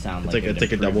actually does sound It's like like it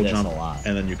would a double improve this jump, a lot.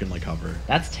 and then you can like hover.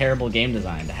 That's terrible game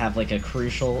design to have like a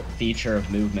crucial feature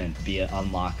of movement be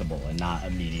unlockable and not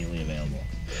immediately available.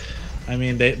 I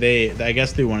mean, they I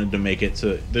guess they wanted to make it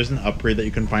so there's an upgrade that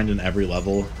you can find in every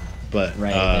level, but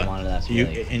Right, they wanted that to be you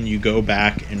like- and you go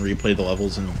back and replay the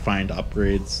levels and find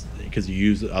upgrades because you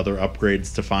use other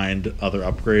upgrades to find other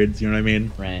upgrades. You know what I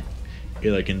mean? Right.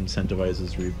 It like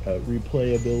incentivizes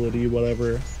replayability,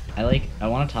 whatever. I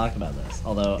want to talk about this,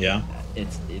 although Yeah.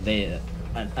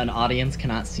 an audience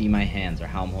cannot see my hands or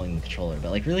how I'm holding the controller,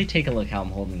 but like really take a look how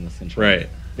I'm holding this controller. Right.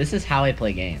 This is how I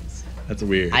play games. That's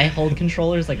weird. I hold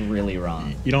controllers like really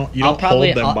wrong. you don't I'll hold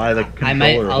them I'll- by the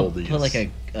controller I'll holdies. put like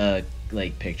a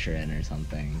like picture in or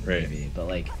something, Right. maybe. But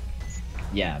like,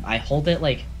 yeah, I hold it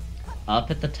like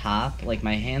up at the top. Like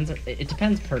my hands are. It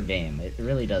depends per game. It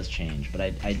really does change, but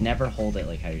I'd never hold it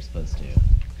like how you're supposed to.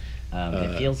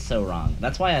 It feels so wrong.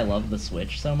 That's why I love the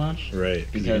Switch so much. Right,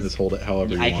 because you can Because just hold it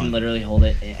however you I want. can literally hold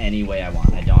it any way I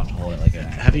want. I don't have to hold it like an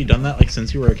Have you done that like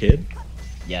since you were a kid?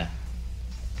 Yeah.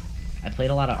 I played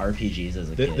a lot of RPGs as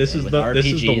a kid. This and is with this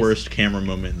is the RPGs worst camera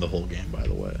moment in the whole game, by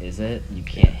the way. Is it? You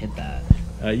can't hit that.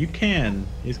 You can.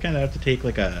 You just kind of have to take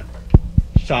like a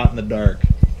shot in the dark.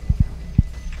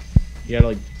 You gotta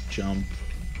like jump.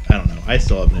 I don't know. I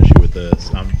still have an issue with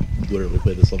this. I'm literally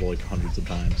played this level like hundreds of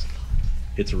times.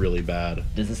 It's really bad.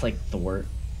 Does this like thwart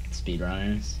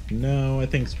speedrunners? No, I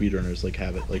think speedrunners like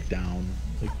have it like down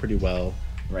like pretty well.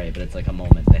 Right, but it's like a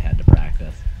moment they had to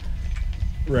practice.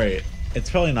 Right. It's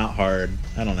probably not hard.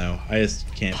 I don't know. I just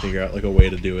can't figure out like a way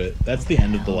to do it. That's the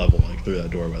end of the level, like through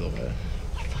that door, by the way.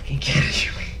 You fucking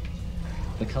kidding me?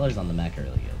 The colors on the mech are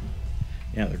really good.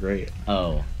 Yeah, they're great.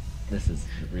 Oh, this is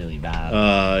really bad.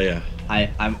 Yeah.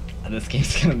 I'm. This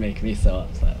game's gonna make me so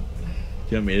upset.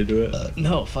 Do you want me to do it?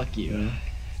 No, fuck you.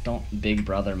 Don't big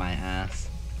brother my ass.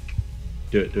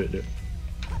 Do it.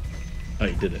 Oh,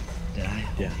 you did it. Did I?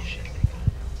 Yeah. Holy shit.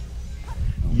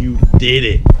 You did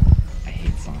it. I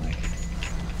hate Sonic.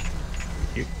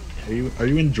 Are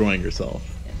you enjoying yourself?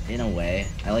 In a way,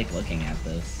 I like looking at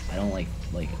this. I don't like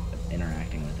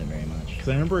interacting with it very much. Because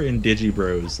I remember in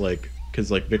Digibros, like, because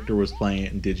like Victor was playing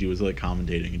it and Digi was like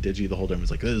commentating, and Digi the whole time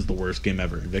was like, "This is the worst game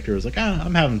ever," and Victor was like,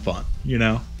 "I'm having fun," you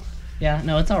know. Yeah,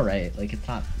 no, it's all right. Like, it's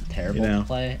not terrible You know. to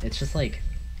play. It's just like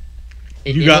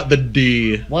You got the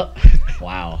D. what?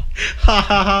 Wow, Ha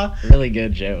ha ha. really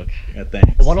good joke. Yeah,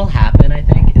 thanks. What'll happen, I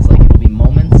think, is like it'll be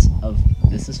moments of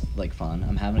this is like fun.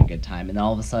 I'm having a good time, and then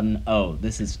all of a sudden, oh,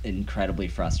 this is incredibly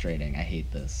frustrating. I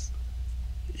hate this.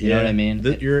 You know what I mean?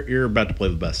 You're about to play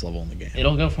the best level in the game.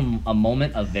 It'll go from a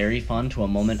moment of very fun to a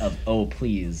moment of oh,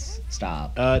 please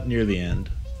stop. Near the end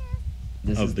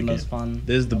This of is the the game. most fun.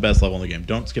 This is the best level in the game.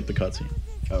 Don't skip the cutscene.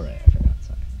 Oh right, I forgot.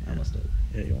 Sorry, I almost did.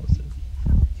 Yeah, you almost did.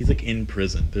 He's like in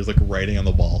prison. There's like writing on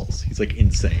the walls. He's like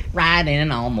insane. Riding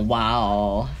on the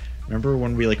wall. Remember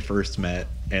when we like first met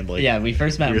and like Yeah, we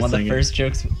first met. you were One of the singing? first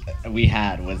jokes we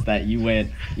had was that you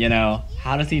went, you know,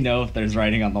 how does he know if there's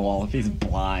writing on the wall if he's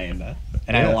blind?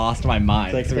 And I Yeah. lost my mind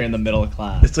It's like- because we were in the middle of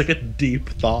class. It's like a deep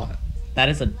thought. That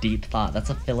is a deep thought. That's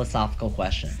a philosophical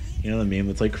question. You know the meme?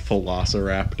 It's like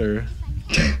Velociraptor.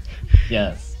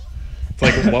 Yes. It's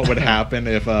like what would happen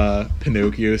if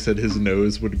Pinocchio said his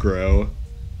nose would grow.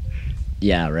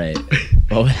 Yeah, right.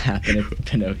 What would happen if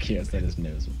Pinocchio said his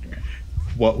nose would grow?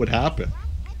 What would happen?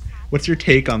 What's your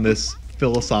take on this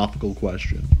philosophical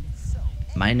question?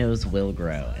 My nose will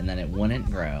grow, and then it wouldn't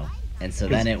grow, and so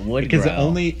then it would because grow. it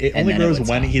only and then grows would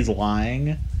when stop. he's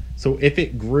lying. So if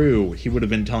it grew, he would have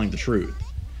been telling the truth.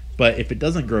 But if it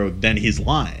doesn't grow, then he's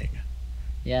lying.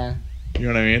 Yeah. You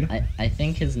know what I mean? I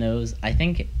think his nose. I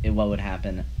think what would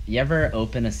happen. You ever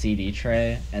open a CD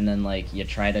tray and then like you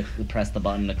try to press the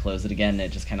button to close it again, and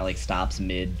it just kind of like stops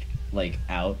mid, like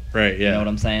out. Right. Yeah. You know what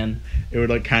I'm saying? It would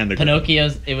like kind of.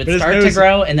 Pinocchio's. It would But his start to nose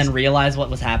grow and is- then realize what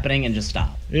was happening and just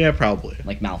stop, Yeah, probably.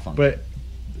 like malfunction.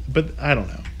 But I don't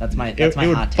know. That's my It hot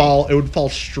would take. fall. It would fall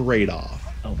straight off.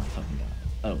 Oh my fucking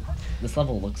god. Oh, this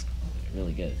level looks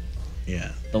really good.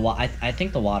 Yeah. I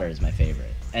think the water is my favorite.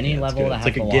 Any Yeah, it's level good. that It's has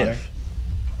like the a water. GIF.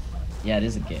 Yeah, it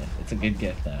is a GIF. It's a good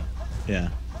GIF though. Yeah.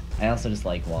 I also just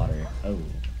like water. Oh,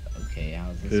 okay. How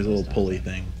is this? There's a little supposed to pulley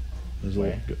happen? thing. There's a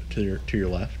Where? little to your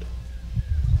left.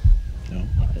 No,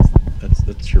 Like this.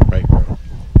 that's your right, bro.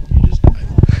 You just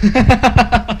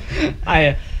died.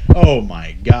 I Oh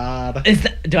my god.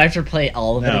 Do I have to play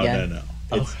all of it No, again? no.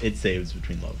 Oh. It saves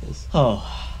between levels.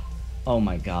 Oh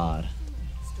my god.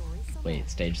 Wait,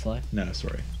 stage select? No,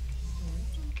 sorry.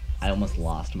 I almost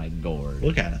lost my gourd.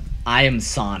 Look at him. I am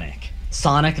Sonic.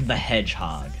 Sonic the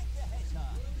Hedgehog.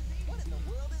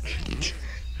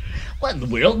 What in the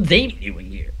world is they doing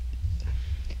here?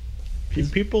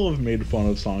 People have made fun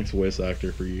of Sonic's voice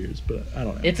actor for years, but I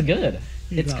don't know. It's good.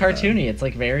 He's It's not cartoony. It's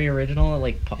like very original.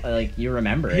 Like you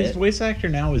remember His it. voice actor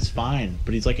now is fine,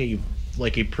 but he's like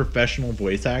a professional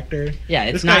voice actor. Yeah,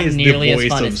 it's This guy not is nearly the voice as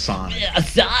fun of as Sonic.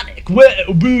 Sonic.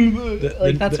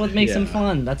 Like that's what makes him yeah.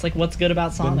 fun. That's like what's good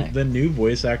about Sonic. The new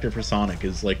voice actor for Sonic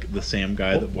is like the same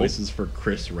guy that Oh. voices for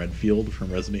Chris Redfield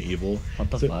from Resident Evil. What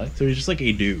the so, fuck? So he's just like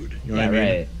a dude. You know Yeah, what I mean?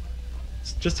 right.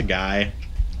 It's just a guy.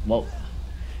 Whoa.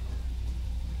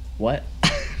 What?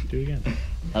 Do it again.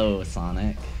 Oh,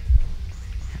 Sonic.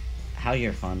 How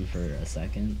you're fun for a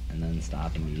second and then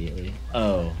stop immediately.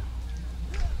 Oh.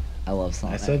 I love I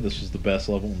Sonic. said this was the best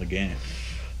level in the game.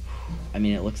 I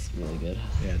mean, it looks really good.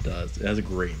 Yeah, it does. It has a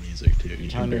great music too.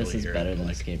 You're telling me this is better than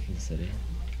like, Escape from the City?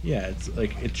 Yeah, it's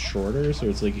like it's shorter, so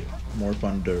it's like more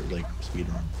fun to like speed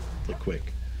run, like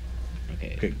quick.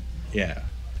 Okay. Okay, yeah,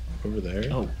 over there.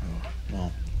 Oh.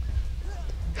 Well.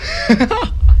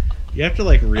 You have to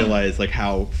like realize like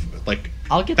how like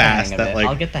I'll get the fast hang of that it. like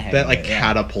I'll get the hang that of like it, yeah.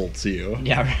 catapults you.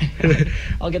 Yeah, right.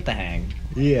 I'll get the hang.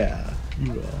 Yeah,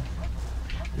 you will.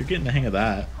 You're getting the hang of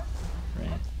that. Right.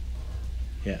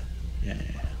 Yeah.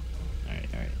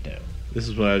 Alright, dope. This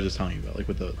is what I was just telling you about, like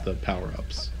with the power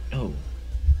ups. Oh.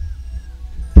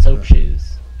 Soap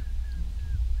shoes.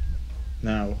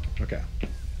 Now, okay.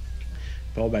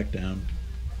 Fall back down.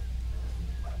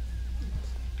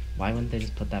 Why wouldn't they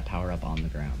just put that power up on the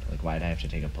ground? Like, why'd I have to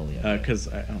take a pulley up? Because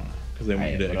I don't know. Because they want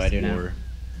Alright, you to what do I do now? explore.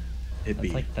 Hit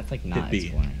B. That's like not B.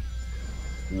 exploring.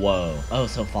 Whoa. Oh,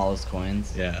 so it follows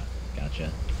coins? Yeah.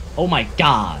 Gotcha. Oh my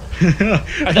god.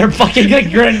 Are there fucking like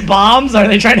granite bombs? Are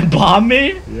they trying to bomb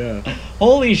me? Yeah.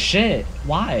 Holy shit.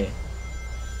 Why?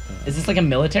 Is this like a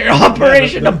military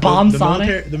operation to bomb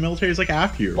Sonic? The military's like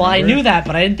after you. Well, I remember? knew that,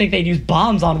 but I didn't think they'd use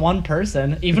bombs on one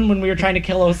person. Even when we were trying to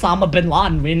kill Osama bin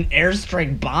Laden, we didn't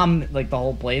airstrike bomb like the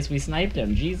whole place. We sniped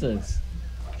him. Jesus.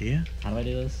 Yeah. How do I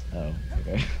do this? Oh,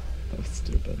 okay. That was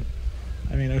stupid.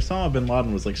 I mean, Osama bin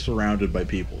Laden was like surrounded by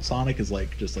people. Sonic is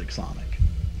like just like Sonic.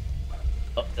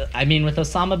 I mean, with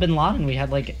Osama bin Laden, we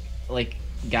had like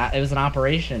it was an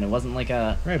operation. It wasn't like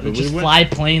a Right, but we we just went- fly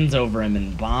planes over him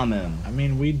and bomb him. I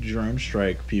mean, we drone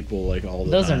strike people like all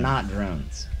the Those time. are not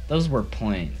drones. Those were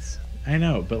planes. I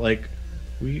know, but like,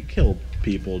 we kill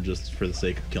people just for the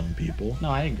sake of killing people. No,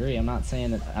 I agree. I'm not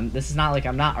saying that. This is not like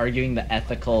I'm not arguing the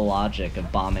ethical logic of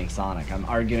bombing Sonic. I'm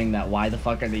arguing that why the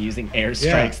fuck are they using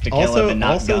airstrikes to kill also, him and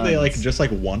not also guns? they like just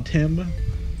like want him.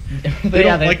 They They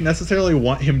don't like necessarily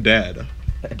want him dead.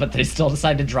 but they still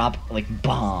decide to drop like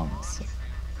bombs.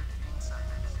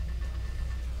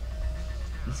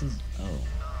 This is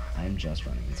I'm just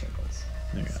running in circles.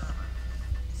 There you go.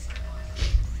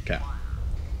 Okay.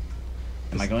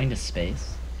 Am I going to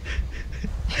space?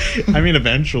 I mean,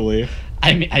 eventually.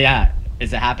 I mean, yeah.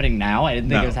 Is it happening now? I didn't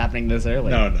think No. it was happening this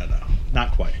early. No,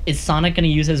 not quite. Is Sonic gonna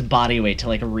use his body weight to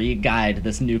like re-guide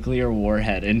this nuclear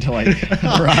warhead into like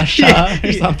Russia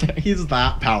or something? He's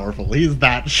that powerful. He's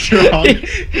that strong.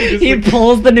 He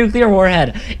pulls the nuclear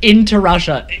warhead into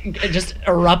Russia, just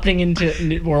erupting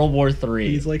into World War III.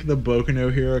 He's like the Boku no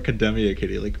Hero Academia kid.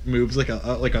 He like moves like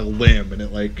a limb and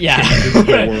it like yeah. changes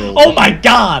the world. Oh my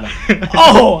god!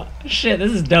 Oh shit!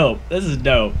 This is dope. This is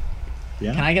dope.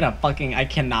 Yeah. Can I get a fucking? I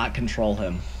cannot control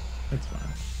him. That's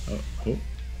fine. Oh.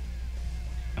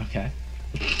 Okay.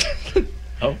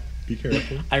 Oh. Be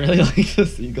careful. I really like the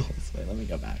seagulls. Wait, let me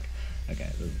go back. Okay,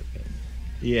 this is good.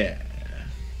 Yeah.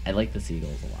 I like the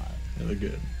seagulls a lot. They look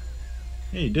good.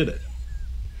 Yeah, you did it.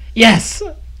 Yes!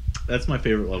 That's my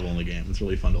favorite level in the game. It's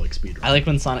really fun to like speedrun. I like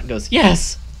when Sonic goes,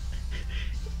 yes!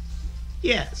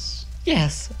 Yes.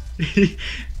 Yes!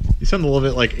 You sound a little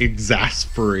bit like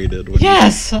exasperated when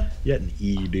Yes! you get an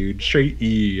E, dude. Straight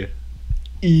E.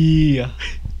 E.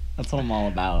 That's what I'm all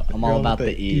about. I'm all You're about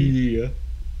the E.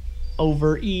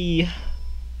 Over E.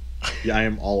 Yeah, I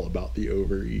am all about the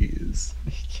over E's.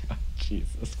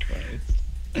 Jesus Christ.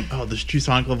 Oh, there's 2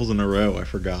 Sonic levels in a row. I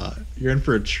forgot. You're in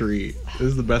for a treat. This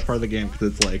is the best part of the game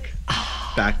because it's like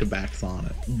back-to-back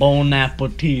Sonic. Bon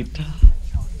appetit.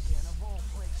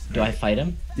 Do I fight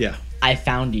him? Yeah. I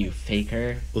found you,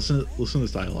 faker. Listen to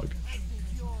this dialogue.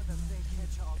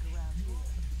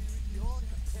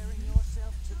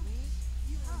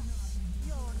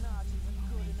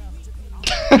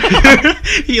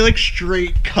 He like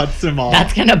straight cuts him off.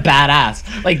 That's kind of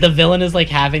badass. Like the villain is like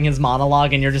having his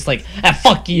monologue, and you're just like, ah,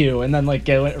 fuck you, and then like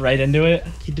go right into it.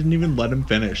 He didn't even let him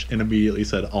finish, and immediately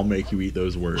said, "I'll make you eat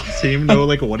those words." He didn't even know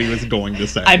like what he was going to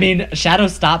say. I mean, Shadow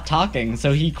stopped talking,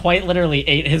 so he quite literally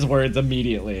ate his words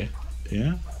immediately.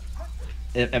 Yeah.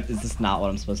 Is this not what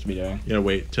I'm supposed to be doing? You gotta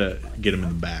wait to get him in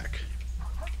the back.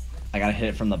 I gotta hit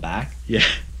it from the back? Yeah.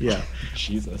 Yeah.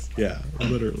 Jesus. Yeah.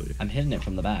 Literally. I'm hitting it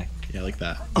from the back. Yeah, like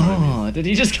that. Oh, did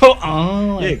he just go,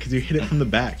 oh? Yeah, because you hit it from the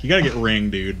back. You gotta get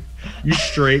ringed, dude. You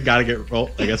straight gotta get. Well,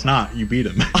 I guess not. You beat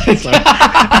him. So,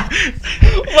 What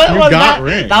you was got that?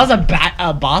 ringed. That was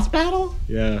a boss battle?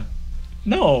 Yeah.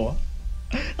 No.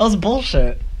 That was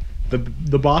bullshit. The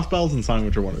boss battles in Sonic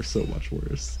Adventure 1 are so much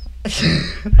worse.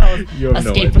 That was, You have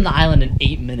no escape idea. from the island in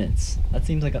 8 minutes. That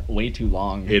seems like way too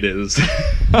long. It is.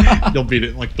 You'll beat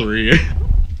it in like 3.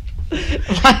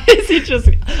 Why is he just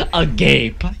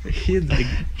agape? He's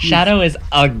Shadow is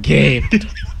agaped.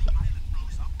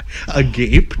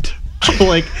 agaped.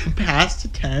 Like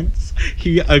past tense,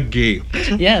 he agaped.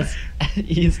 Yes,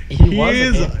 he was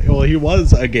agape. Well, he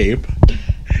was agape.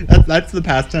 That's the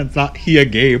past tense, not he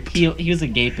agaped. He was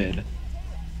agaped.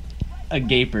 A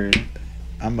gaper.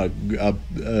 I'm I'm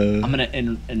gonna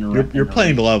You're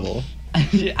playing the level.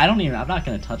 I'm not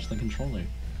gonna touch the controller.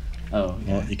 Oh. Okay.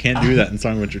 Well, you can't do that in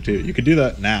Sonic Adventure 2. You could do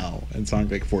that now in Sonic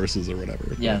like Forces or whatever.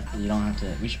 but Yeah, you don't have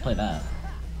to. We should play that.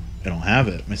 I don't have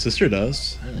it. My sister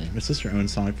does. Really? My sister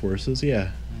owns Sonic Forces.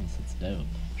 Yeah, Nice, it's dope.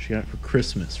 she got it for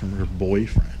Christmas from her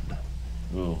boyfriend.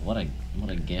 Ooh, what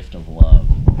a gift of love.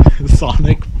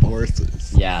 Sonic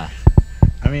Forces. Yeah.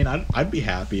 I mean, I'd be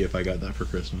happy if I got that for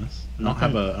Christmas. I don't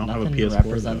have a Nothing PS4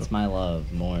 represents though. my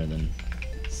love more than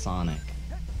Sonic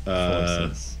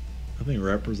Forces. Nothing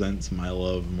represents my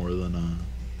love more than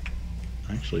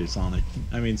actually Sonic.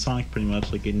 I mean, Sonic pretty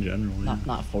much like in general. Yeah.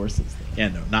 Not Forces though. Yeah,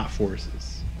 no, not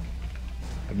Forces.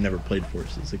 I've never played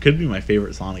Forces. It could be my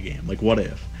favorite Sonic game. Like, what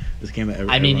if this game that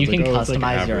I mean, you can everyone's like, "Oh, it's,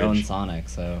 like, customize your own average." Sonic,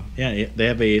 so Yeah, they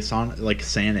have a Sonic like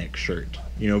Sanic shirt.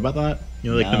 You know about that?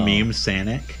 You know, like No. the meme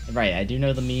Sanic. right. I do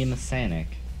know the meme Sonic.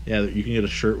 Yeah, you can get a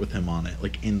shirt with him on it,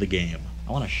 like in the game.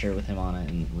 I want a shirt with him on it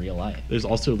in real life. There's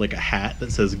also like a hat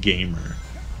that says gamer.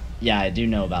 Yeah, I do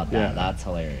know about that. Yeah. That's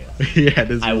hilarious. Yeah, it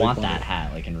is. I really want funny. that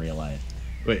hat like in real life.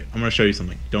 Wait, I'm gonna show you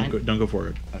something. Don't go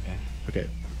forward. Okay. Okay,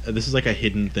 this is like a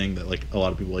hidden thing that like a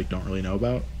lot of people like don't really know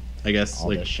about. I guess All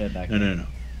like this shit back no, there. no.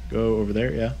 Go over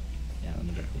there. Yeah. Yeah, let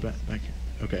me Okay, do this. back here.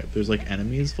 Okay, there's like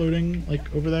enemies floating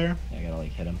like over there. Yeah, I gotta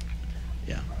like hit him.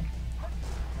 Yeah.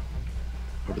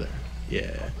 Over there. Yeah.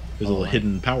 There's Oh, a little wow.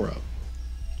 hidden power up.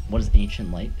 What does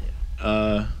Ancient Light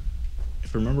do?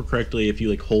 If I remember correctly, if you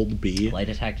like hold B, Light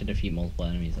attack to defeat multiple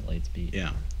enemies at light speed.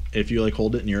 yeah, if you like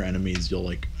hold it near enemies, you'll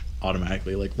like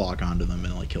automatically like lock onto them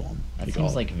and like kill them. That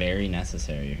seems like very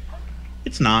necessary.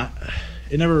 It's not.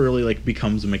 It never really like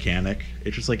becomes a mechanic.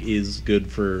 It just like is good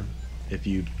for if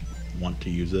you want to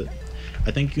use it.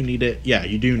 I think you need it. Yeah,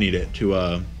 you do need it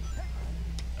to.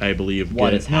 I believe.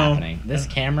 What get- is no, happening? This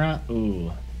camera,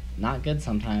 ooh, not good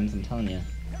sometimes. I'm telling you.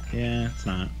 Yeah, it's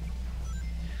not.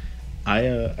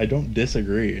 I don't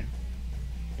disagree.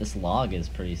 This log is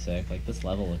pretty sick. Like this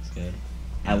level looks good.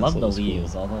 Yeah, I this love the level's cool.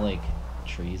 leaves. All the like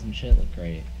trees and shit look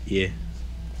great. Yeah.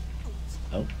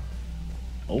 Oh.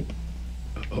 Oh.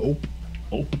 Oh.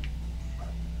 Oh.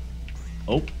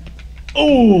 Oh.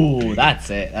 Oh, that's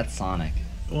it. That's Sonic.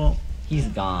 Well, He's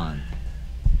gone.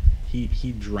 he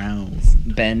drowns.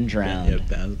 Ben drowned. Yeah,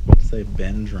 Ben, I was about to say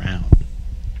Ben drowned.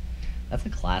 That's a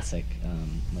classic,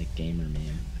 like gamer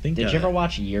meme. I think. Did you ever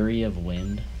watch Yuri of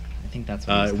Wind? I think that's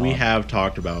what it's We called. have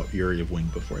talked about Yuri of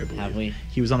Wind before, I believe. Have we?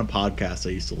 He was on a podcast I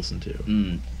used to listen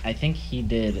to. I think he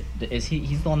did.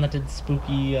 He's the one that did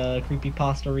spooky,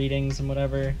 creepypasta readings and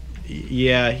whatever.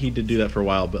 Yeah, he did do that for a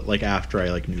while, but like after I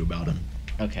like knew about him.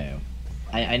 Okay,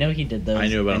 I know he did those. I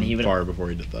knew about and him he would, far before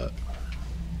he did that.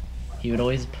 He would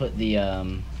always put the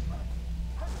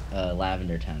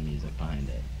Lavender Town music behind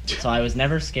it. So I was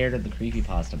never scared of the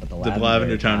creepypasta, but the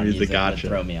Lavender Town music would gotcha.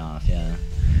 throw me off. Yeah,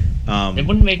 it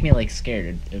wouldn't make me like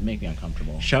scared. It would make me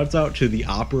uncomfortable. Shouts out to the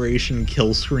Operation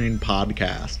Killscreen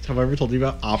podcast. Have I ever told you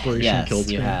about Operation Yes,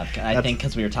 Killscreen? you have. I That's- think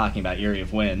because we were talking about Yuri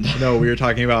of Wind. No, we were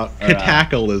talking about Or,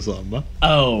 cataclysm.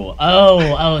 Oh,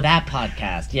 that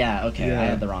podcast. Yeah, okay. Yeah. I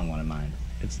had the wrong one in mind.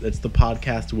 It's the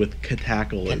podcast with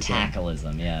cataclysm.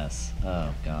 Cataclysm, yes.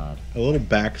 Oh, God. A little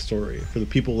backstory for the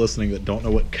people listening that don't know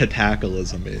what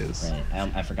cataclysm is.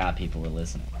 Right. I forgot people were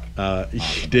listening.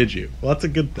 Did you? Well, that's a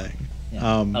good thing.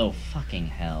 Yeah. Oh, fucking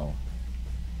hell.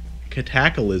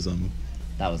 Cataclysm.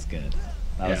 That was good.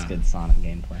 That was Yeah. good Sonic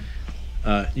gameplay.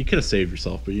 You could have saved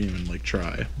yourself, but you didn't even like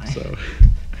try. So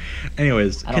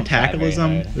Anyways, I don't try very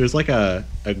Cataclysm. hard. There's like a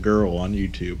girl on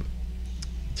YouTube.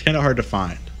 It's kind of hard to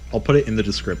find. I'll put it in the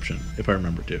description if I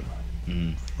remember to.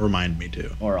 Mm. Remind me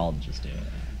to. Or I'll just do it.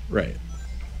 Right.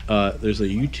 There's a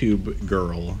YouTube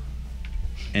girl,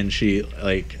 and she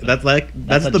that's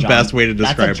the best way to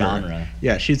describe that's a genre. her.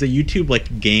 Yeah, she's a YouTube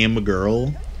like game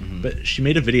girl, but she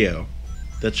made a video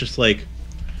that's just like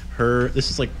her. This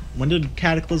is like, when did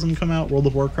Cataclysm come out? World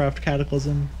of Warcraft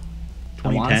Cataclysm.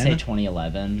 I want to say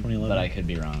 2010? 2011, but I could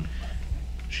be wrong.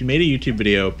 She made a YouTube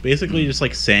video basically just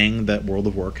like saying that World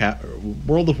of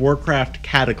Warcraft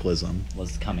Cataclysm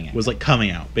Was coming out. was like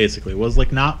coming out. Basically, it was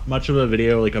like not much of a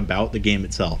video like about the game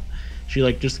itself. She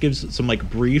like just gives some like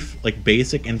brief like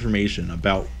basic information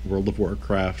about World of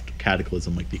Warcraft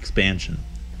Cataclysm, like the expansion,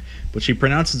 but she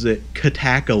pronounces it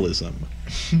Cataclysm.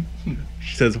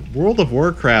 She says World of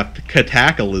Warcraft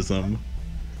Cataclysm,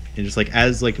 and just like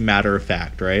as like matter of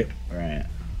fact, right? Right.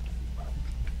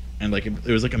 And like it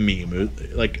was like a meme, it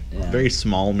was, like Yeah. a very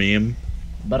small meme.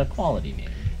 But a quality meme.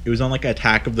 It was on like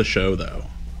Attack of the Show though,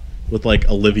 with like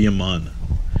Olivia Munn.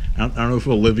 I don't know if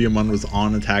Olivia Munn was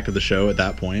on Attack of the Show at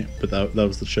that point, but that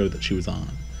was the show that she was on.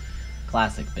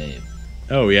 Classic babe.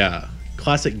 Oh yeah,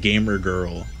 classic gamer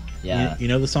girl. Yeah. You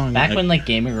know the song Back when like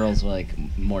gaming girls were like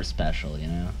more special, you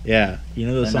know? Yeah, you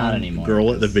know the But not song anymore,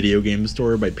 "Girl at the 'cause- Video Game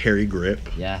Store" by Perry Grip.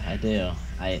 Yeah, I do.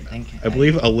 I think. I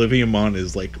believe Olivia Munn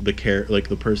is like the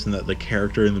person that the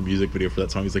character in the music video for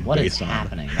that song is like What is based on.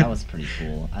 happening? That was pretty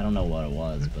cool. I don't know what it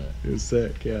was, but It was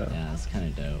sick, yeah. yeah, it's kind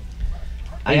of dope.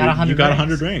 Hey, I got 100. You got rings.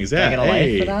 100 rings, Did yeah. I get a life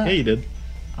Hey, for that? yeah, you did.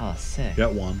 Oh, sick. You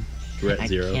got one. You're at I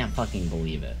 0. can't fucking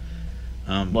believe it.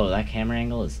 Whoa, that camera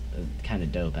angle is kind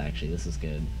of dope. Actually, this is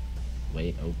good.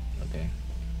 Wait. Oh. Okay.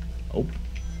 Oh.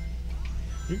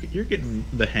 You're getting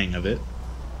the hang of it.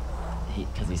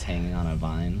 Because he's hanging on a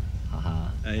vine. Haha.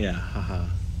 Yeah, haha.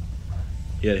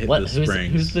 You had to hit What? those Who's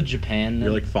springs. the Japan?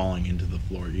 You're like falling into the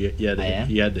floor. You had to I am?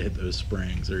 you had to hit those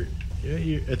springs, or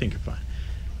yeah, I think you're fine.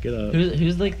 Get up.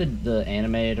 Who's like the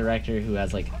anime director who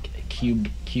has like cube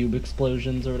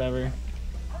explosions or whatever?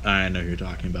 I know who you're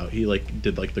talking about. He like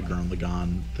did like the Gurren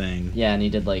Lagann thing. Yeah, and he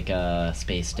did like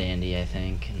Space Dandy, I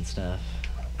think, and stuff.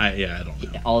 I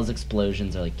don't know. All his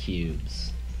explosions are like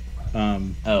cubes.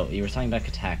 Oh, you were talking about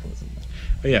Cataclysm.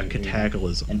 Oh yeah,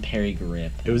 Cataclysm. And Perry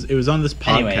Grip. It was on this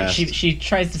podcast. Anyway, she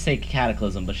tries to say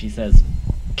Cataclysm, but she says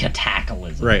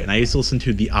Cataclysm. Right, and I used to listen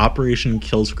to the Operation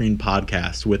Killscreen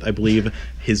podcast with, I believe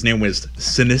his name was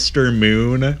Sinister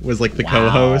Moon, was like the Wow.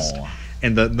 co-host,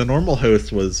 and the normal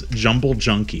host was Jumble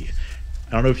Junkie.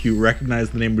 I don't know if you recognize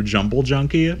the name of Jumble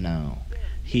Junkie. No.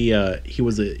 He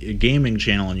was a gaming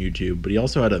channel on YouTube, but he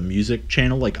also had a music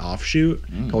channel like offshoot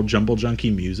called Jumble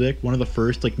Junkie Music, one of the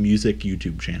first like music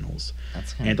YouTube channels.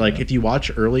 That's kind And of like if you watch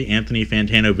early Anthony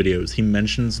Fantano videos, he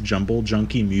mentions Jumble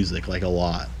Junkie Music like a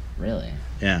lot. Really?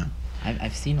 Yeah.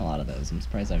 I've seen a lot of those. I'm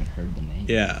surprised I haven't heard the name.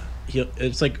 Yeah,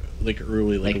 it's like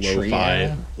early like Tree lo-fi,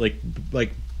 era?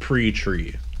 like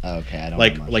pre-tree, Oh, okay, I don't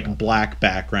know much like about black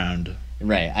background, that.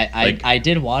 Right. like- I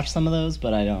did watch some of those,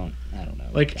 but I don't know.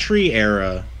 like tree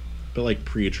era, but like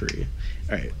pre-tree.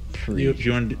 All right, Pre-tree.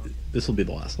 you want to? This will be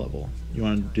the last level. You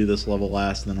want to do this level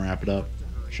last and then wrap it up?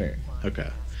 Sure. Okay,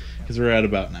 because we're at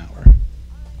about an hour.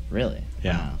 Really?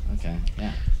 Yeah. Wow. Okay.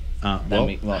 Yeah. Well,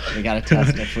 We gotta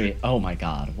test if we. Oh my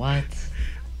God! What?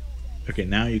 okay,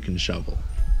 now you can shovel.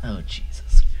 Oh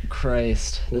Jesus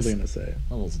Christ! What was I This gonna say?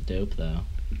 level's dope though.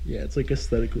 Yeah, it's like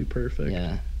aesthetically perfect.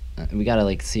 Yeah. We gotta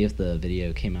like see if the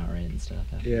video came out right and stuff.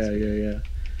 after Yeah, this. yeah.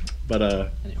 But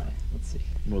Anyway, let's see.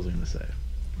 what was I gonna say?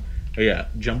 Oh yeah,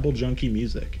 Jumble Junkie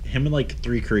Music. Him and like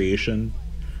 3 Creation,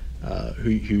 who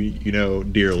you know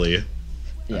dearly.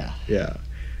 Yeah. Yeah,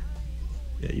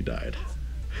 you died.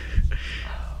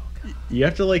 You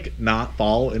have to like not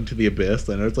fall into the abyss.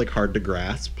 I know it's like hard to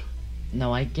grasp.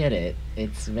 No, I get it.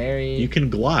 It's very. You can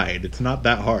glide. It's not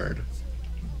that hard.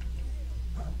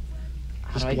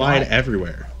 How Just do I glide die?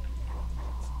 everywhere.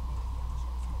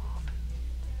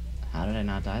 How did I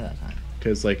not die that time?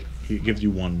 Because like he gives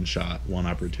you one shot, one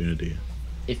opportunity.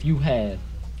 If you had.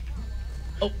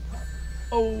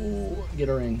 Oh, get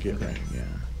a ring. Get Okay. right, yeah.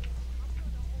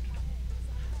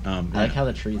 I like how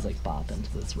the trees like bop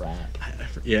into this rap.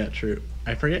 Yeah, true.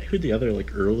 I forget who the other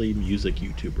like early music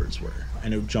YouTubers were. I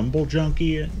know Jumble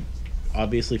Junkie, and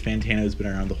obviously Fantano's been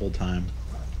around the whole time.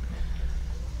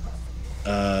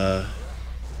 Got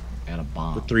a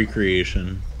bomb. The 3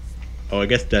 Creation. Oh, I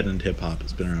guess Dead End Hip Hop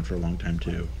has been around for a long time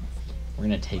too. We're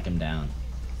gonna take him down.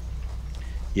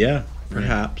 Yeah,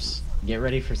 perhaps. Get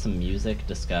ready for some music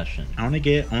discussion. I want to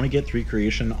get 3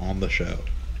 Creation on the show.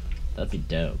 That'd be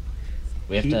dope.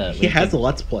 We have to. He has a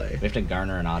Let's Play. We have to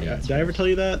garner an Yeah. audience. Did I ever tell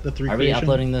you that? The 3 Are we creation?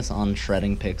 uploading this on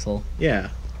Shredding Pixel? Yeah.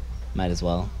 Might as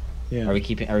well. Yeah. Are we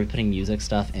putting music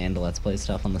stuff and Let's Play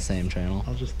stuff on the same channel?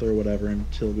 I'll just throw whatever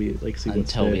until we like see what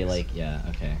Until we sticks. like, yeah,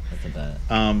 okay, that's a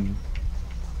bet.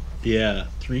 Yeah,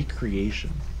 3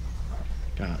 creation.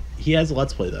 God, he has a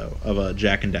Let's Play though of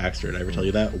Jack and Daxter. Did I ever tell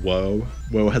you that? Whoa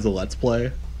has a Let's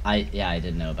Play. I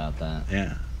did know about that.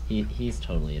 Yeah, He's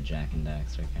totally a Jack and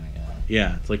Daxter kind of guy.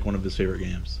 yeah, it's like one of his favorite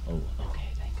games. Oh, okay,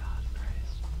 thank God,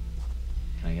 Christ.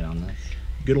 Can I get on this?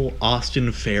 Good old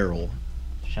Austin Farrell.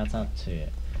 Shouts out to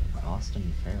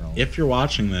Austin Farrell. If you're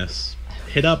watching this,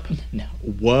 hit up No.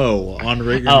 Whoa on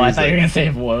Rate Your Oh, I Music. thought you were gonna say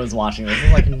if Woe's watching this. I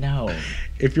was like, no.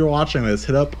 If you're watching this,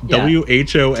 hit up Yeah.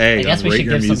 WHOA I guess on we Rate should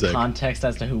Your give Music. some context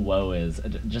as to who Woe is,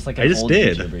 just like I an just old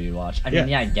did. YouTuber you watch. I Yeah. mean,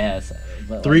 yeah, I guess.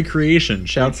 But 3 like, creation,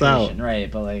 shouts out. creation,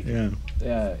 right? But like,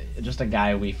 Yeah. just a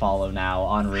guy we follow now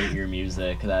on Rate Your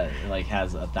Music that like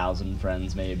has 1,000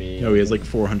 friends maybe. No, he has like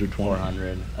 420.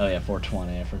 400. Oh yeah,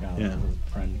 420. I forgot Yeah. what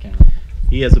the friend count.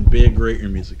 He has a big Rate Your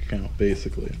Music account,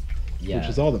 basically. Yeah. Which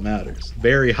is all that matters.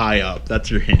 Very high up. That's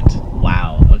your hint.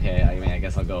 Wow. Okay. I mean, I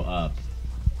guess I'll go up.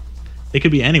 It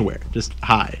could be anywhere, just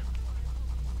high.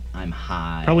 I'm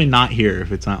high. Probably not here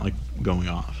if it's not like going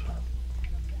off.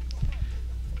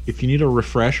 If you need a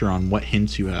refresher on what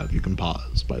hints you have, you can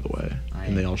pause, by the way.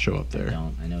 And they all show up I there.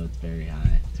 don't. I know it's very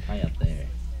high. It's probably up there.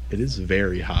 It is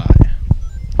very high.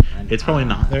 I'm It's probably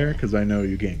not high. there because I know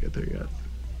you can't get there yet.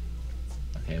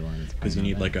 Okay. Well, it's Because you probably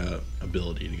need not like there. a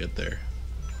ability to get there.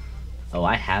 Oh,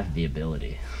 I have the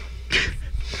ability.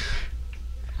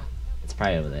 It's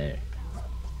probably over there.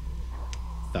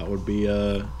 That would be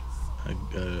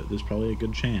there's probably a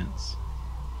good chance.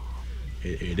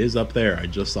 It is up there. I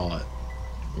just saw it.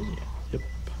 Did you? Yep.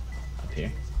 Up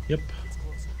here? Yep.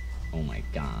 Oh my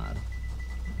God.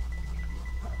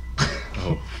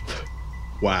 Oh.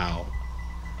 Wow.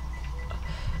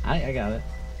 I got it.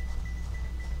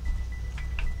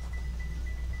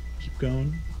 Keep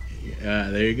going. Yeah,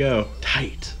 there you go.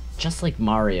 Tight. Just like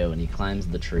Mario when he climbs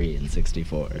the tree in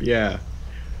 64. Yeah.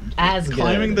 As good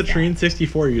Climbing the as tree that. in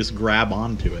 64, you just grab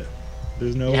onto it.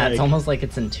 There's no Yeah, like, it's almost like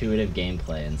it's intuitive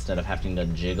gameplay instead of having to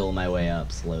jiggle my way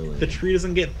up slowly. the tree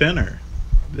doesn't get thinner.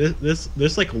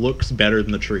 This like looks better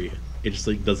than the tree. It just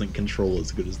like doesn't control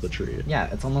as good as the tree. Yeah,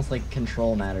 it's almost like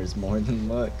control matters more than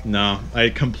look. No, I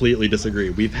completely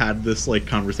disagree. We've had this like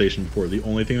conversation before. The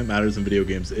only thing that matters in video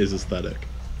games is aesthetic.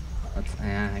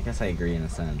 I guess I agree in a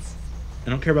sense. I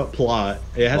don't care about plot.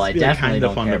 It has Well, to I be like, definitely kind of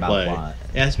don't fun care to about play. plot.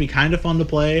 It has to be kind of fun to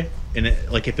play, and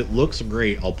it, like if it looks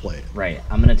great, I'll play it. Right,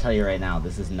 I'm gonna tell you right now,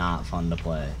 this is not fun to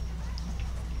play.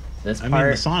 This I part,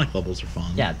 mean, the Sonic levels are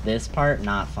fun. yeah, this part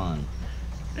not fun.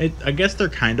 I guess they're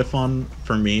kind of fun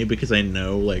for me because I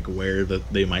know like where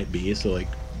they might be. So like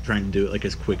trying to do it like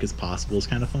as quick as possible is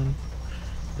kind of fun.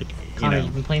 Like Connor, you know,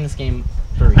 you've been playing this game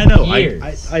for I know.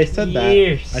 years. I said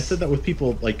Years. that. I said that with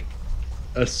people like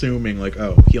assuming like,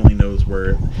 oh, he only knows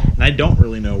where, and I don't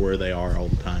really know where they are all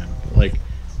the time. Like,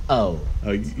 Oh,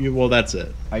 well, that's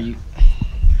it. are you?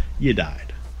 You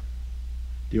died.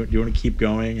 Do you want to keep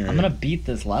going? Or I'm gonna beat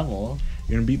this level.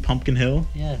 You're gonna beat Pumpkin Hill.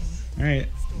 Yes. All right.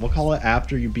 We'll call it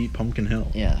after you beat Pumpkin Hill.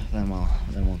 Yeah, then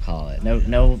we'll call it.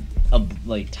 No,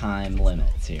 like time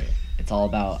limits here. It's all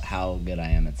about how good I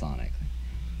am at Sonic.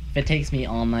 If it takes me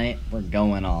all night, we're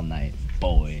going all night,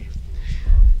 boy.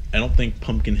 I don't think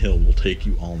Pumpkin Hill will take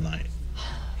you all night.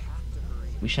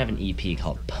 We should have an EP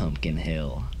called Pumpkin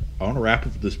Hill. I want to rap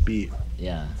with this beat,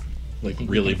 Yeah. like You think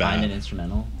really we can find bad. an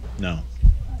instrumental? No.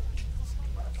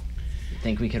 You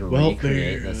think we could Well,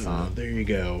 recreate this song? there you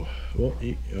go. Well,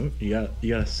 you got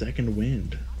a second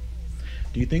wind.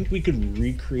 Do you think we could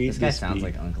recreate This guy this sounds beat?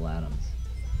 like Uncle Adams.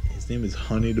 His name is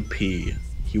Honey to P.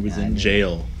 He was Yeah, I in knew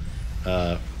jail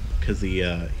because he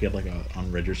had like a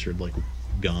unregistered like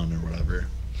gun or whatever.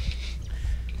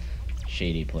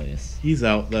 Shady place. He's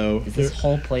out though. Is this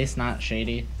whole place not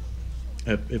shady?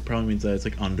 It probably means that it's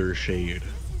like under shade.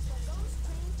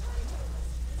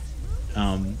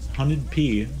 Hunted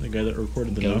P, the guy that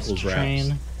recorded the Ghost Knuckles Train.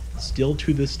 raps, still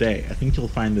to this day, I think you'll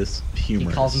find this humorous.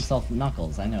 He calls himself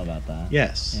Knuckles. I know about that.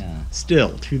 Yes. Yeah.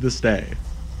 Still to this day.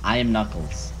 I am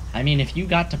Knuckles. I mean, if you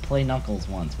got to play Knuckles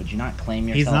once, would you not claim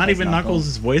yourself? He's not as even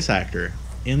Knuckles' voice actor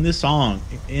in this song,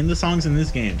 in the songs in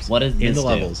this games. What does in this the do?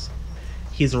 levels?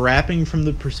 He's rapping from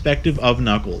the perspective of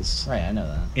Knuckles Right, I know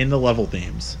that. in the level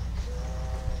themes.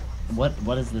 What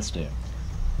does this do?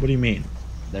 What do you mean?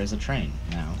 There's a train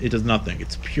now. It does nothing.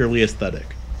 It's purely aesthetic.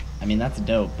 I mean, that's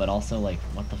dope, but also like,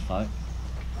 what the fuck?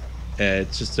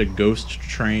 It's just a ghost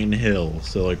train hill.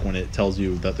 So like when it tells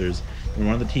you that there's in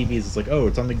one of the TVs, it's like, oh,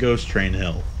 it's on the ghost train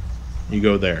hill. You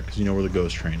go there because you know where the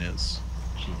ghost train is.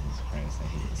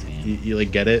 You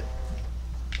like get it?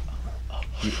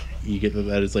 You get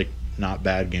that it's like not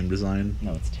bad game design.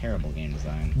 No, it's terrible game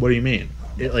design. What do you mean?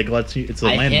 It like lets you. It's a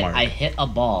landmark. I hit a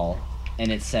ball,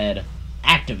 and it said,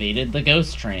 "Activated the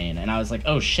ghost train," and I was like,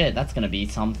 "Oh shit, that's gonna be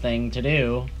something to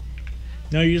do."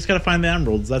 No, you just gotta find the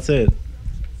emeralds. That's it.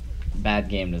 Bad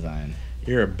game design.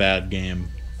 You're a bad game.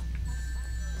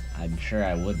 I'm sure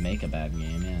I would make a bad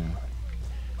game.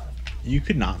 Yeah. You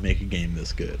could not make a game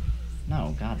this good.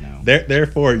 No, God no.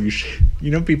 Therefore, you should.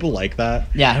 You know, people like that.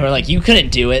 Yeah, who are like, you couldn't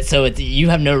do it, so you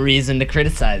have no reason to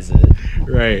criticize it.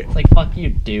 Right. It's like, fuck you,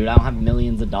 dude. I don't have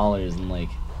millions of dollars and like.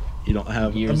 You don't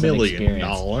have Years $1 of million.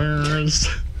 experience.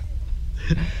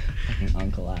 Fucking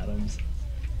Uncle Adams.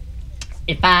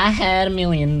 If I had $1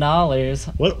 million.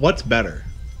 What's better?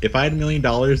 If I had $1 million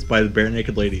by the Bare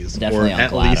Naked Ladies, Definitely or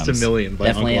Uncle at least Adams. $1 million by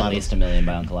Definitely Uncle at Adams. least $1 million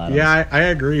by Uncle Adams. Yeah, I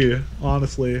agree.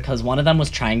 Honestly, Because one of them was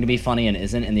trying to be funny and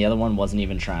isn't, and the other one wasn't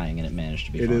even trying and it managed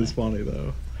to be it funny. is funny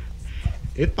though.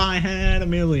 If I had $1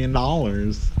 million,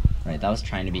 Right, that was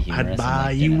trying to be humorous. I'd and, buy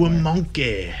like, you didn't a work.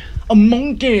 monkey. A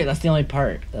monkey! That's the only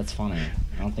part. That's funny.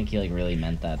 I don't think he like really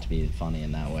meant that to be funny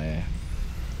in that way.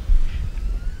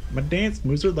 My dance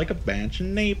moves are like a batch of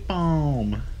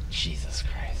napalm. Jesus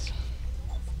Christ.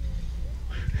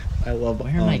 I love. Where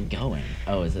am I going?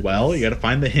 Oh, is it? Well, this? you got to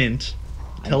find the hint.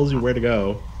 It tells you where to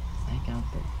go. I got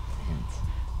the hints.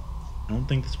 I don't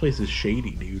think this place is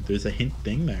shady, dude. There's a hint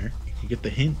thing there. You can get the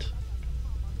hint.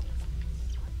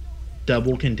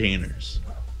 Double containers.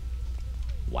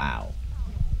 Wow.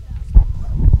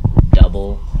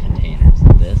 Double containers.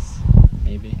 This,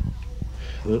 maybe?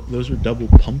 Those are double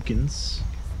pumpkins.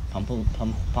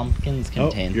 Pumpkins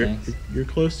contain you're, things. You're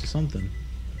close to something.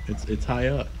 It's high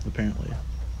up, apparently.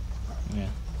 Yeah.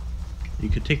 You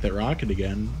could take that rocket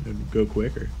again and go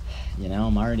quicker. You know,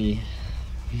 I'm already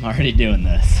doing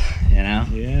this, you know?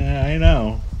 Yeah, I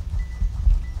know.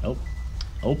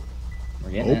 Oh,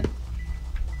 we're getting it.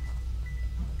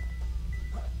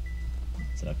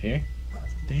 Is it up here?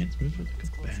 Dance moves with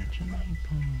like a batch of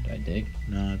napalm. Do I dig?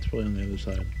 No, it's probably on the other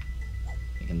side.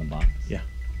 Dig in the box? Yeah.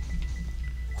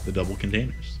 The double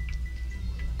containers.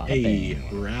 Bada Hey,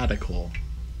 bing. radical.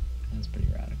 That's pretty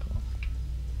radical.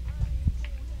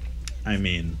 I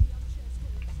mean,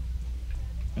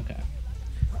 Okay.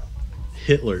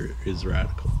 Hitler is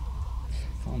radical.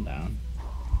 Calm down.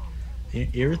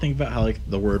 You ever think about how like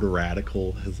the word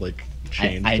radical has like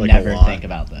changed? I like, never a lot? think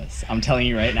about this. I'm telling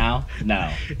you right now, no.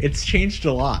 It's changed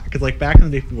a lot because like back in the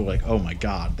day, people were like, "Oh my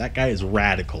god, that guy is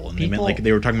radical," and they meant like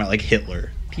they were talking about like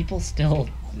Hitler, People still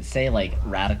say like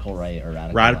radical right or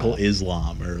radical radical left.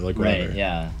 Islam, or like whatever. Right,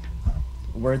 yeah.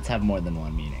 Words have more than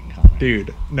one meaning, Connor.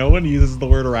 Dude, no one uses the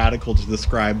word radical to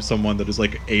describe someone that is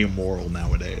like amoral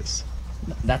nowadays.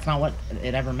 That's not what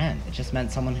it ever meant. It just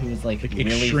meant someone who was like really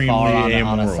extremely far on a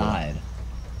amoral. side.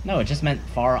 No, it just meant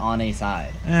far on a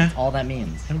side. Eh. That's all that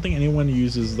means. I don't think anyone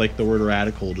uses like the word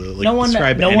radical to like no one,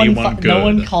 describe no anyone one, good. no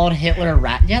one called Hitler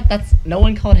no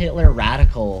one called Hitler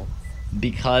radical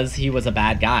because he was a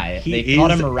bad guy. They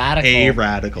called him radical. A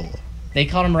radical. They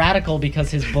called him radical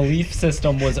because his belief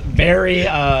system was very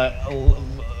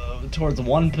towards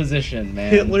one position,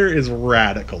 man. Hitler is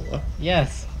radical.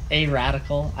 Yes, a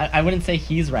radical. I wouldn't say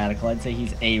he's radical. I'd say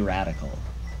he's a radical.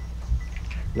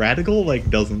 Radical like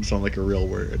doesn't sound like a real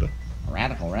word.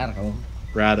 Radical.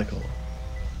 Radical.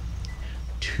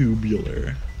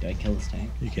 Tubular. Do I kill this tank?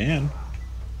 You can.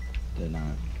 Did not.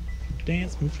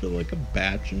 Dance moves feel like a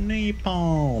batch of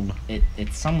napalm.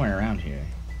 It's somewhere around here.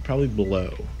 Probably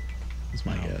below. Is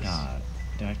my Oh guess. God.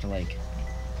 Do I have to like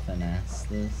finesse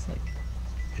this? Like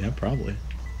Yeah, probably.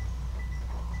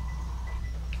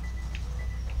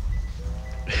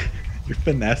 You're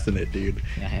finessing it, dude.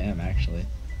 yeah, I am actually.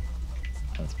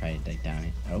 Let's probably dig down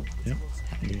here. Oh. Yep.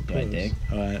 Do I dig?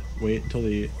 Wait until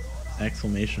the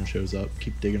exclamation shows up.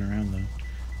 Keep digging around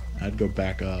though. I'd go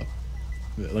back up.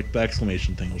 Like the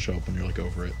exclamation thing will show up when you're like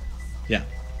over it. Yeah.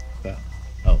 That.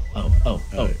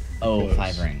 Alright, close.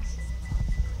 5 rings.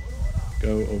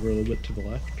 Go over a little bit to the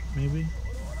left, maybe.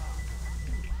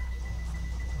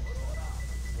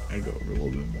 I'd go over a little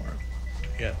bit more.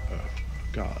 Yeah. Oh,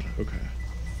 God. Okay.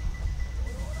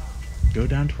 Go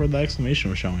down to where the exclamation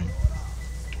was showing.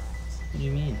 What do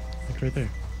you mean? Like right there.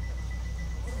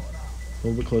 A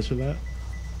little bit closer to that.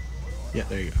 Yeah,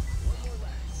 there you go.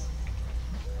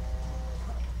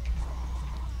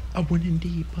 I went in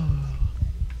deeper.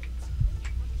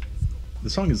 The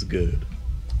song is good.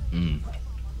 Mm.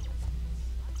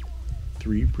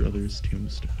 Three Brothers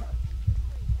Tombstone.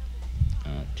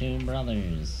 2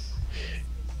 brothers.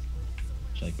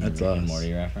 Should like That's Rick and us.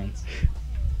 Morty reference?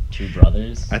 2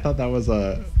 brothers. I thought that was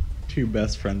two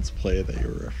best friends play that you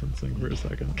were referencing for a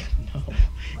second? No.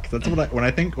 Because that's what when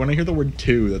I hear the word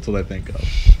two, that's what I think of.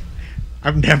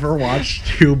 I've never watched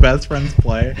two best friends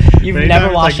play. You've Anytime never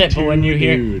it's watched like it, but when two you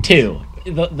hear dudes. two,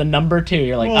 the number two,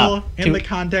 you're like, Well, oh, in two. the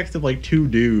context of like two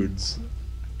dudes.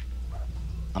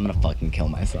 I'm gonna fucking kill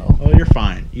myself. Oh, you're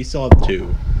fine. You still have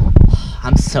two.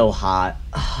 I'm so hot.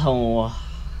 Oh,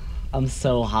 I'm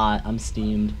so hot. I'm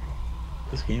steamed.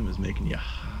 This game is making you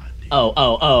hot. Dude.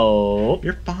 Oh.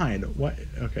 You're fine. What?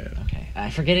 Okay. Okay. I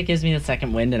forget it gives me the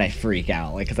second wind and I freak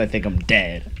out, like, because I think I'm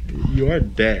dead. You are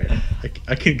dead.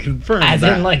 I can confirm As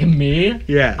that. in, like, me?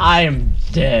 Yeah. I am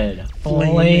dead.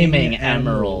 Flaming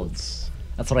emeralds.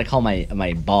 That's what I call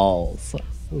my balls.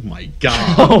 Oh my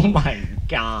god. Oh my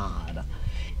god.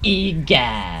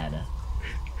 Egad.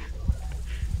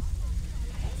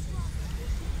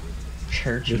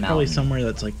 Church There's Mountain. probably somewhere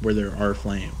that's like where there are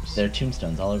flames. There are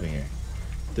tombstones all over here.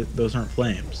 Those aren't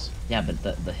flames. Yeah, but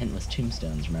the hint was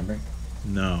tombstones, remember?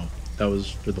 No, that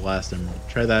was for the last emerald.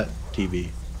 Try that TV.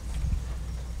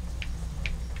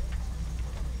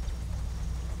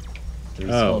 Three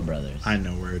Skull Brothers. I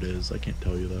know where it is. I can't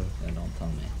tell you though. No, don't tell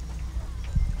me.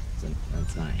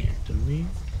 It's not here. To me,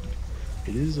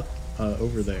 it is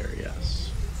over there.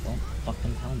 Yes. Don't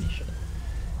fucking tell me shit.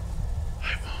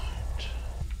 I won't.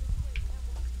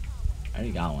 I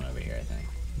already got one over here, I think.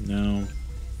 No.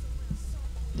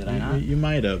 Did I not? You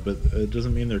might have, but it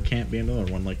doesn't mean there can't be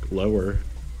another one like lower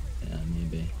Yeah,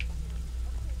 maybe.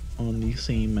 on the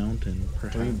same mountain.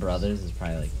 Perhaps. Three Brothers is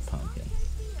probably like pumpkins.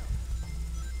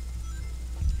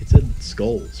 It said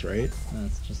skulls, right? No,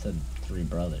 it's just said Three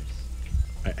Brothers.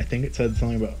 I think it said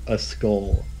something about a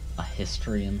skull. A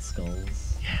history in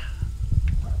skulls. Yeah.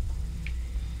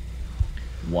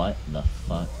 What the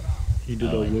fuck? He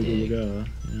did Oh, a I wiggle dig. wiggle.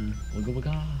 Yeah. Wiggle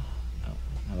wiggle. Oh,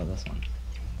 how about this one?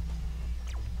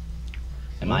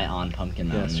 Am I on Pumpkin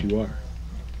Mountain? Yes, you are.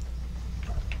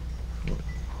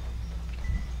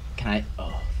 Can I?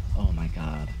 Oh my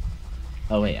god.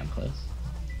 Oh wait, I'm close.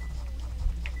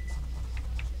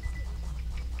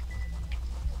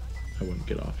 I wouldn't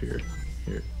get off here.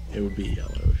 Here, it would be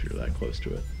yellow if you're that close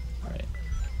to it. All right.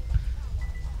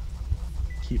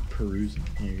 Keep perusing.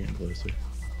 Oh, you're getting closer.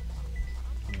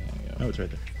 There we go. Oh, it's right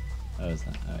there. Oh, is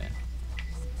that? Oh yeah.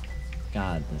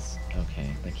 God, this. Okay,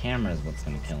 the camera is what's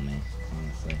gonna kill me.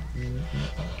 Honestly.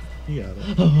 You got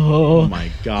it. Oh Oh my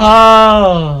god.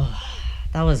 Oh,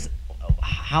 that was.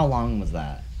 How long was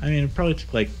that? I mean, it probably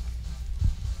took like.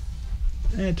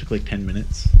 It took like 10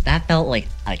 minutes. That felt like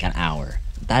an hour.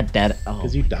 That dead. Oh.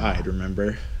 Because you died,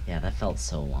 remember? Yeah, that felt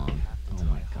so long. Oh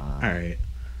my god. Alright.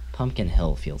 Pumpkin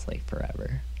Hill feels like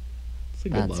forever. It's a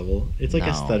good That's- level. It's like no.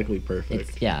 aesthetically perfect.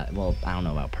 It's, yeah, well, I don't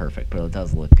know about perfect, but it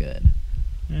does look good.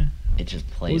 Yeah. It just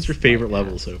plays. What was your favorite like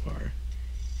level that. so far?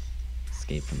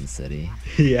 Escape from the city.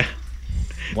 Yeah.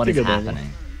 What It's a is good level.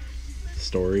 happening?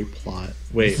 Story, plot.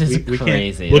 Wait, This is we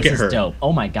crazy. can't. Look This at is her. dope.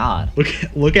 Oh my god.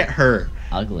 Look at her.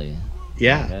 Ugly.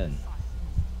 Yeah. Good.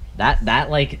 That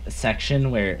like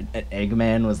section where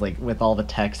Eggman was like with all the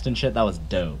text and shit, that was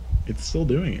dope. It's still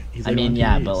doing it. He's I like mean, on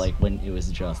yeah, TVs. but like when it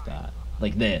was just that.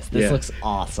 Like this. This Yeah. looks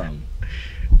awesome.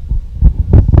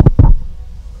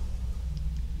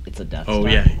 It's a Death Oh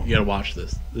Star. yeah, you gotta watch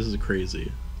this. This is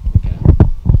crazy. Okay.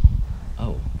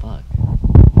 Oh fuck.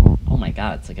 Oh my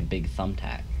god, it's like a big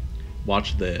thumbtack.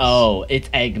 Watch this. Oh, it's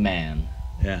Eggman.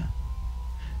 Yeah.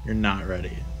 You're not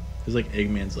ready. It's like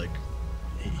Eggman's like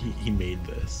he made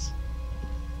this.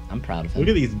 I'm proud of him. Look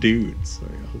at these dudes.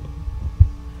 Sorry, hold on.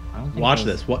 I don't think Watch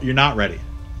those- this. What? You're not ready.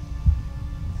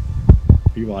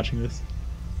 Are you watching this?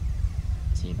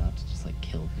 Is he about to just like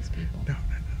kill these people? No.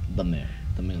 The moon.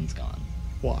 The moon's gone.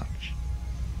 Watch.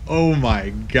 Oh my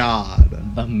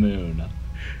god. The moon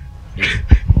is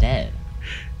dead.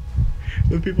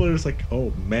 The people are just like,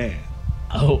 oh man.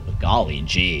 Oh, golly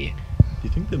gee. Do you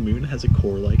think the moon has a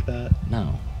core like that?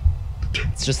 No.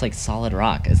 It's just like solid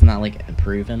rock. Isn't that like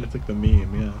proven? It's like the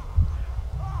meme, yeah.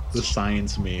 The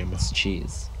science meme. It's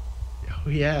cheese. Oh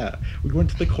yeah. We went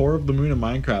to the core of the moon in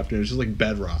Minecraft and it was just like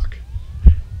bedrock.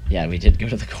 Yeah, we did go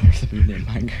to the core of the moon in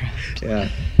Minecraft. Yeah.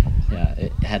 Yeah,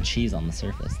 it had cheese on the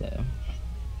surface though.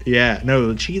 Yeah. No,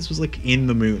 the cheese was like in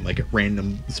the moon, like at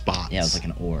random spots. Yeah, it was like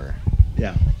an ore.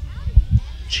 Yeah.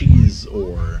 Cheese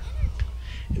ore.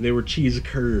 They were cheese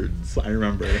curds, I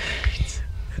remember. It's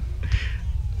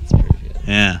pretty good.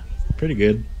 Yeah. Pretty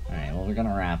good. Alright, well we're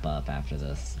gonna wrap up after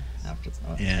this.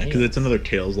 Yeah, because it's another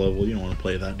Tails level. You don't want to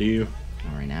play that, do you?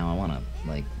 Alright, now I wanna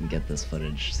like get this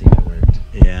footage, see if it worked.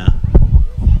 Yeah.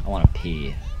 I wanna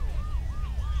pee.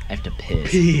 I have to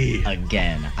piss. Pee.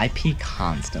 Again. I pee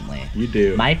constantly. You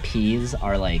do. My pees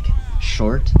are like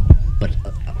short, but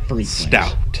frequent.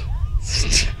 Stout.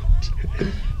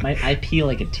 I pee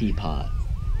like a teapot.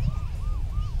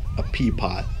 A pea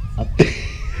pot.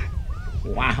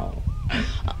 Wow.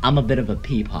 I'm a bit of a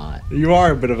peapot. You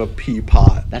are a bit of a pea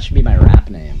pot. That should be my rap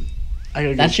name.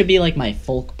 That That should be like my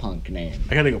folk punk name.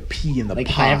 I gotta go pee in the Like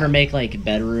pot. if I ever make like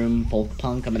bedroom folk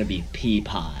punk, I'm gonna be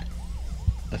peapot.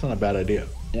 That's not a bad idea.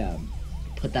 Yeah,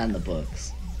 put that in the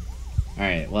books. All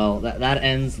right, well that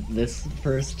ends this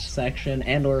first section,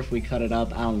 and or if we cut it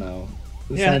up, I don't know.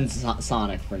 This Yeah. ends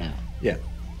Sonic for now Yeah.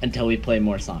 until we play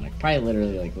more Sonic. Probably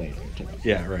literally like later too.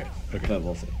 Yeah. Right. Okay. But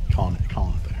we'll see. Calling it.